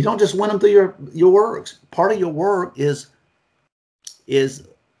you don't just win them through your works. Part of your work is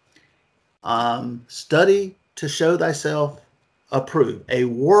study to show thyself approved. A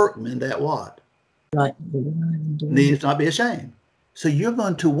workman that what? Right. Needs not be ashamed. So you're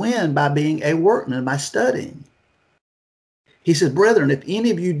going to win by being a workman, by studying. He says, brethren, if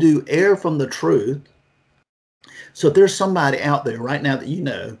any of you do err from the truth, so if there's somebody out there right now that you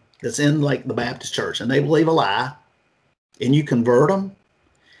know that's in like the Baptist church and they believe a lie and you convert them,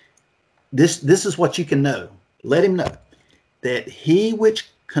 this is what you can know. Let him know that he which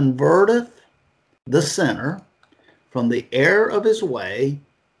converteth the sinner from the error of his way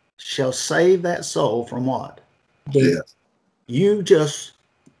shall save that soul from what? Death. You just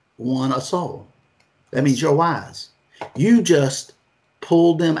won a soul. That means you're wise. You just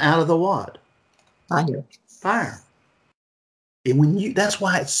pulled them out of the what? Fire. And that's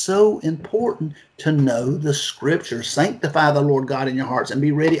why it's so important to know the scripture. Sanctify the Lord God in your hearts and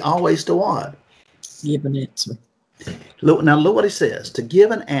be ready always to what? Give an answer. Now look what he says. To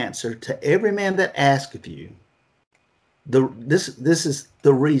give an answer to every man that asketh you. This is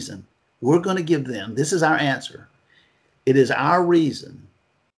the reason. We're going to give them. This is our answer. It is our reason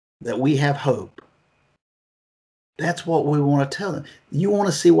that we have hope. That's what we want to tell them. You want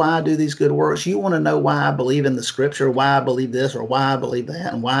to see why I do these good works. You want to know why I believe in the scripture, why I believe this or why I believe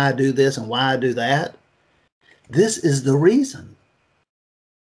that, and why I do this and why I do that. This is the reason.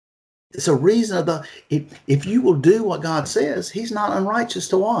 It's a reason of if you will do what God says, he's not unrighteous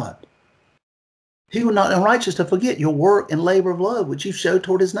to what? He will not unrighteous to forget your work and labor of love, which you showed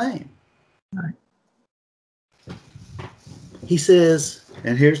toward his name. Right. He says,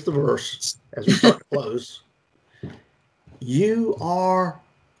 and here's the verse as we start to close. You are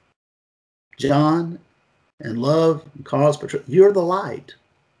John and Love and Carlos, you're the light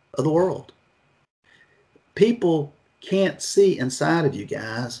of the world. People can't see inside of you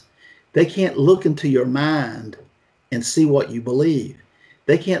guys. They can't look into your mind and see what you believe.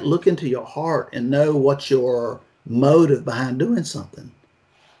 They can't look into your heart and know what's your motive behind doing something.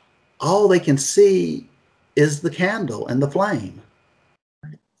 All they can see is the candle and the flame.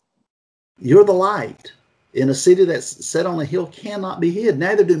 You're the light. In a city that's set on a hill cannot be hid.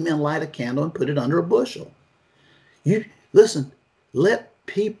 Neither do men light a candle and put it under a bushel. You listen, let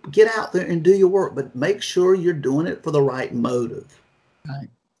people get out there and do your work, but make sure you're doing it for the right motive. Right.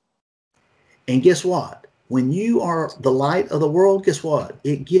 And guess what? When you are the light of the world, guess what?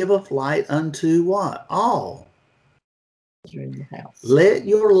 It giveth light unto what? All. You're in your house. Let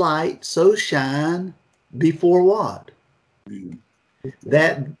your light so shine before what?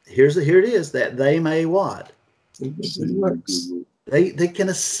 That here it is, that they may what? It works. They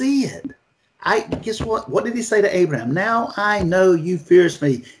can see it. Guess what? What did he say to Abraham? Now I know you fears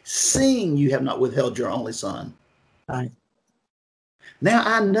me, seeing you have not withheld your only son. Right. Now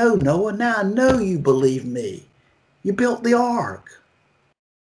I know, Noah, now I know you believe me. You built the ark.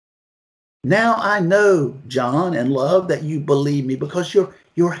 Now I know, John and Love, that you believe me because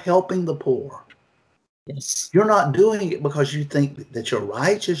you're helping the poor. Yes. You're not doing it because you think that you're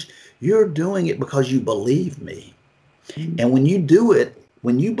righteous. You're doing it because you believe me. And when you do it,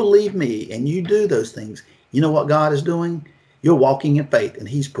 when you believe me and you do those things, you know what God is doing? You're walking in faith, and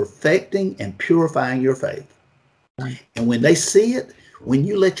he's perfecting and purifying your faith. Right. And when they see it, when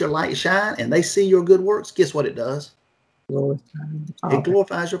you let your light shine and they see your good works, guess what it does? It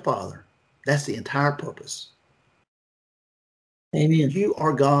glorifies your Father. That's the entire purpose. Amen. You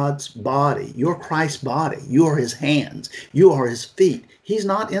are God's body. You're Christ's body. You are his hands. You are his feet. He's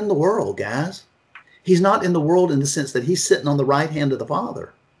not in the world, guys. He's not in the world in the sense that he's sitting on the right hand of the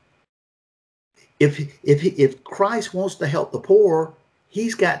Father. If Christ wants to help the poor,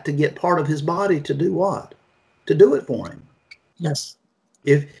 he's got to get part of his body to do what? To do it for him. Yes.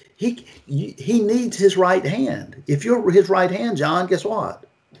 If he needs his right hand. If you're his right hand, John, guess what?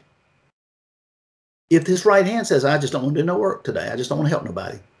 If his right hand says, I just don't want to do no work today, I just don't want to help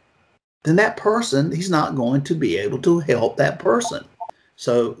nobody, then that person, he's not going to be able to help that person.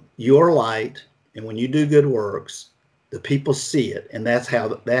 So you're light, and when you do good works, the people see it, and that's how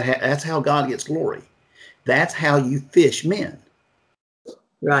God gets glory. That's how you fish men.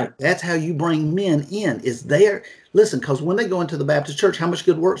 Right. That's how you bring men in. Is there? Listen, because when they go into the Baptist church, how much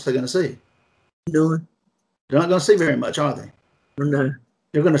good works they're going to see? Doing. They're not going to see very much, are they? No.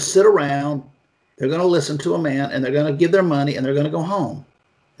 They're going to sit around. They're going to listen to a man, and they're going to give their money, and they're going to go home.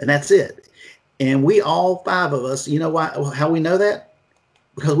 And that's it. And we all five of us, you know why? How we know that?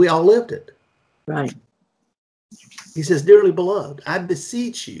 Because we all lived it. Right. He says, dearly beloved, I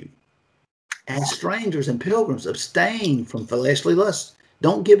beseech you, as strangers and pilgrims, abstain from fleshly lusts.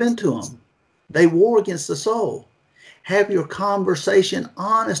 Don't give in to them. They war against the soul. Have your conversation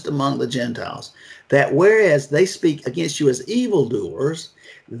honest among the Gentiles, that whereas they speak against you as evildoers,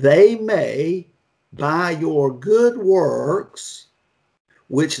 they may, by your good works,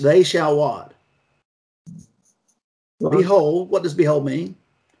 which they shall what? Well, behold. What does behold mean?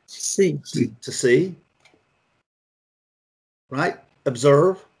 See. To see. Right?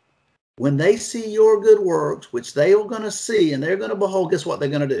 Observe. When they see your good works, which they are going to see and they're going to behold, guess what they're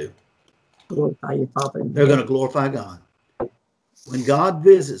going to do? Glorify your Father. They're going to glorify God. When God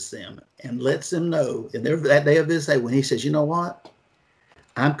visits them and lets them know, and that day of visit, when he says, you know what?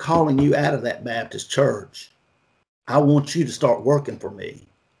 I'm calling you out of that Baptist church. I want you to start working for me.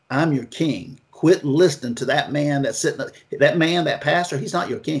 I'm your king. Quit listening to that man that's sitting, that pastor. He's not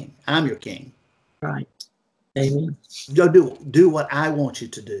your king. I'm your king. Right. Amen. Go do what I want you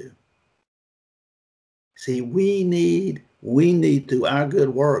to do. See, we need through our good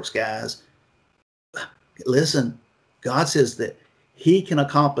works, guys. Listen, God says that he can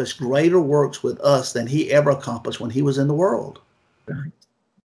accomplish greater works with us than he ever accomplished when he was in the world. Right.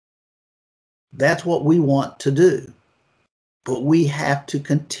 That's what we want to do. But we have to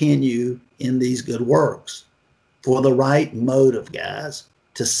continue in these good works for the right motive, guys,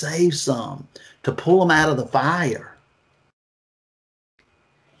 to save some, to pull them out of the fire.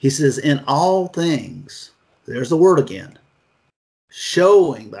 He says, in all things, there's the word again,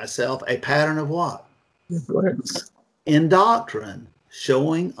 showing thyself a pattern of what? Works. In doctrine,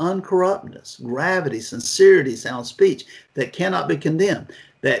 showing uncorruptness, gravity, sincerity, sound speech that cannot be condemned.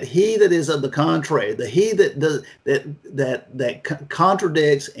 that he that is of the contrary, the he that does that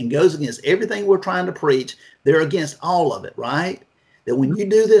contradicts and goes against everything we're trying to preach, they're against all of it, right? That when you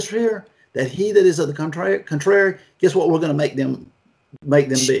do this here, that he that is of the contrary, guess what we're going to make them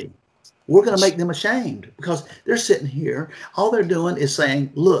be? We're going to make them ashamed, because they're sitting here. All they're doing is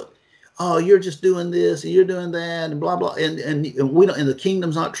saying, look, oh, you're just doing this and you're doing that and blah, blah. And we don't, and the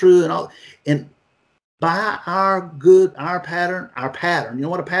kingdom's not true and all. And by our pattern, you know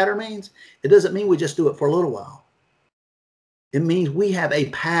what a pattern means? It doesn't mean we just do it for a little while. It means we have a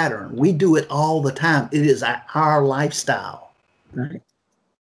pattern. We do it all the time. It is our lifestyle. Right?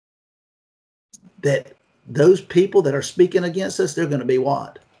 That those people that are speaking against us, they're going to be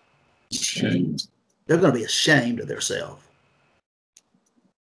what? Ashamed. They're going to be ashamed of themselves.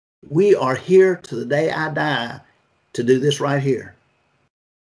 We are here to the day I die to do this right here.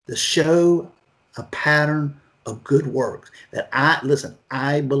 To show a pattern of good works. That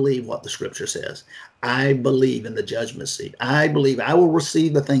I believe what the scripture says. I believe in the judgment seat. I believe I will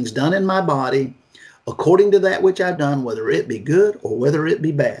receive the things done in my body according to that which I've done, whether it be good or whether it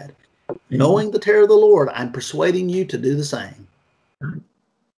be bad. Mm-hmm. Knowing the terror of the Lord, I'm persuading you to do the same.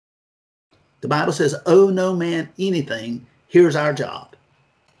 The Bible says, owe no man anything. Here's our job.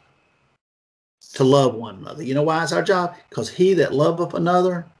 To love one another. You know why it's our job? Because he that loveth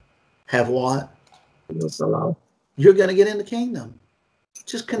another have what? You're going to get in the kingdom.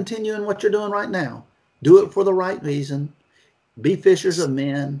 Just continue in what you're doing right now. Do it for the right reason. Be fishers of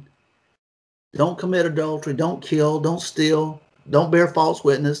men. Don't commit adultery. Don't kill. Don't steal. Don't bear false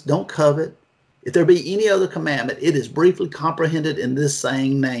witness. Don't covet. If there be any other commandment, it is briefly comprehended in this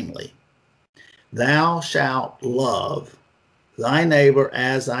saying, namely, thou shalt love thy neighbor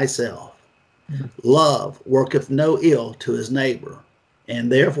as thyself. Love worketh no ill to his neighbor.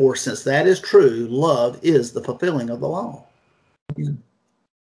 And therefore, since that is true, love is the fulfilling of the law.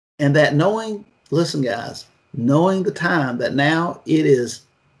 And that knowing, listen guys, knowing the time that now it is,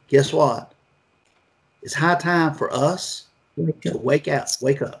 guess what? It's high time for us to wake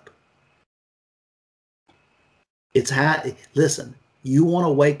up. It's high, listen, you want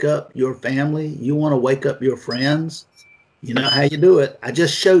to wake up your family, you want to wake up your friends, you know how you do it. I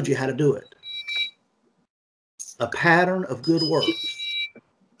just showed you how to do it. A pattern of good works.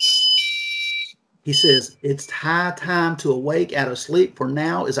 He says, it's high time to awake out of sleep, for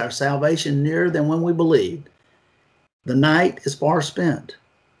now is our salvation nearer than when we believed. The night is far spent.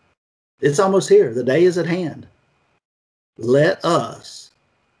 It's almost here. The day is at hand. Let us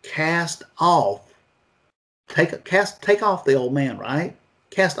cast off, take off the old man, right?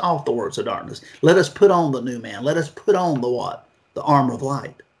 Cast off the works of darkness. Let us put on the new man. Let us put on the what? The armor of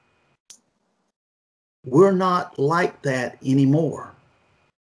light. We're not like that anymore.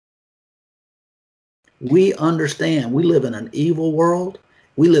 We understand we live in an evil world.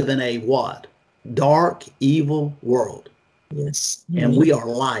 We live in a what? Dark, evil world. Yes. And we are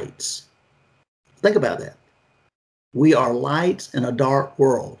lights. Think about that. We are lights in a dark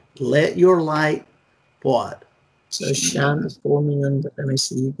world. Let your light what? So shine before men that they may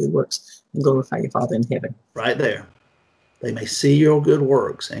see your good works and glorify your Father in heaven. Right there. They may see your good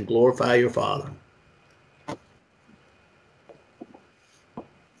works and glorify your Father.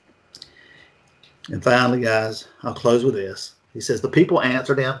 And finally, guys, I'll close with this. He says, the people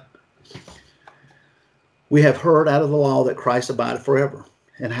answered him, we have heard out of the law that Christ abideth forever.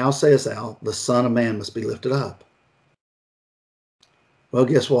 And how sayest thou, the Son of Man must be lifted up? Well,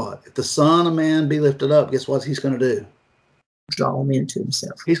 guess what? If the Son of Man be lifted up, guess what he's going to do? Draw men to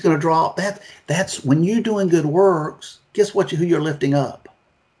himself. He's going to draw. That's when you're doing good works, guess what? Who you're lifting up?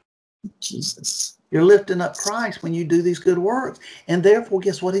 Jesus. You're lifting up Christ when you do these good works. And therefore,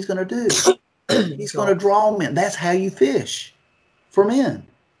 guess what he's going to do? He's going to draw men. That's how you fish for men.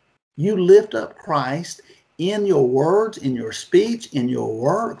 You lift up Christ in your words, in your speech, in your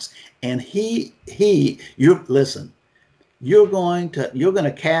works, and listen, you're going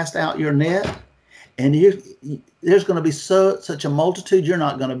to cast out your net, and there's going to be such a multitude, you're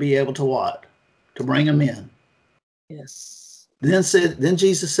not going to be able to what? To bring them in. Yes. Then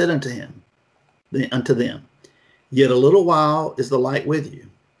Jesus said unto them, yet a little while is the light with you.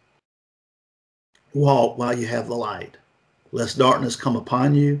 Walk while you have the light, lest darkness come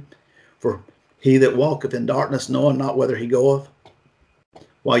upon you. For he that walketh in darkness knoweth not whither he goeth.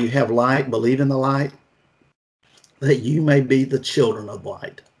 While you have light, believe in the light, that you may be the children of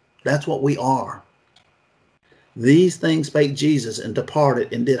light. That's what we are. These things spake Jesus, and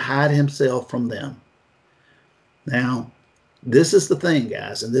departed, and did hide himself from them. Now, this is the thing,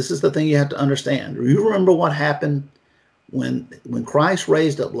 guys, and this is the thing you have to understand. You remember what happened when Christ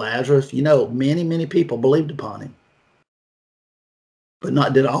raised up Lazarus? You know, many, many people believed upon him. But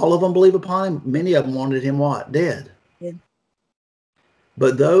not did all of them believe upon him? Many of them wanted him what? Dead. Yeah.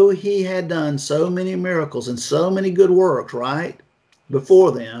 But though he had done so many miracles and so many good works, right,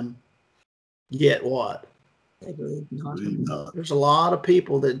 before them, yet what? They believed not. There's a lot of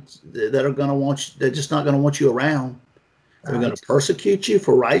people that are going to want you, they're just not going to want you around. They're going to persecute you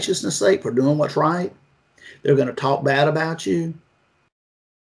for righteousness' sake, for doing what's right. They're going to talk bad about you.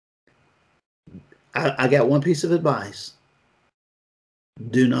 I got one piece of advice.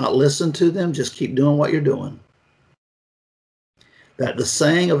 Do not listen to them. Just keep doing what you're doing. That the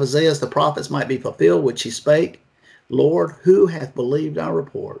saying of Isaiah the prophets might be fulfilled, which he spake, Lord, who hath believed our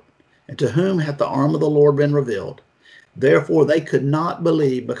report? And to whom hath the arm of the Lord been revealed? Therefore they could not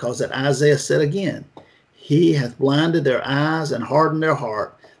believe, because that Isaiah said again, he hath blinded their eyes and hardened their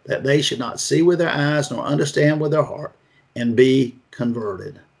heart, that they should not see with their eyes, nor understand with their heart, and be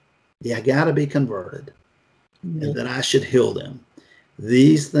converted. You got to be converted, and that I should heal them.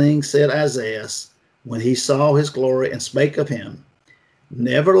 These things said Isaiah when he saw his glory and spake of him.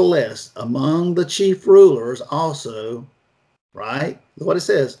 Nevertheless, among the chief rulers also, right? Look what it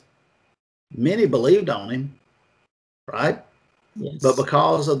says. Many believed on him, right? Yes. But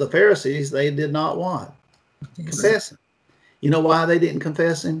because of the Pharisees, they did not want confess him. You know why they didn't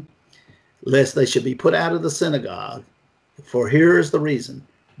confess him? Lest they should be put out of the synagogue. For here is the reason.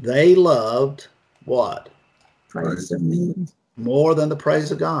 They loved what? Praise of men. More than the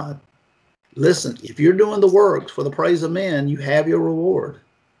praise of God. Listen, if you're doing the works for the praise of men, you have your reward.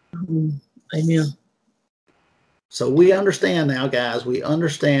 Amen. So we understand now, guys, we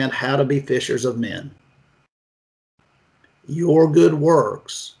understand how to be fishers of men. Your good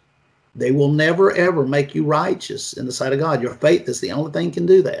works, they will never, ever make you righteous in the sight of God. Your faith is the only thing can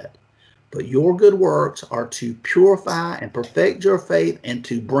do that. But your good works are to purify and perfect your faith and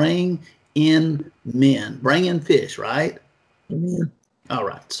to bring in men, bring in fish, right? Amen. All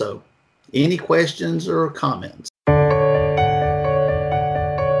right. So any questions or comments?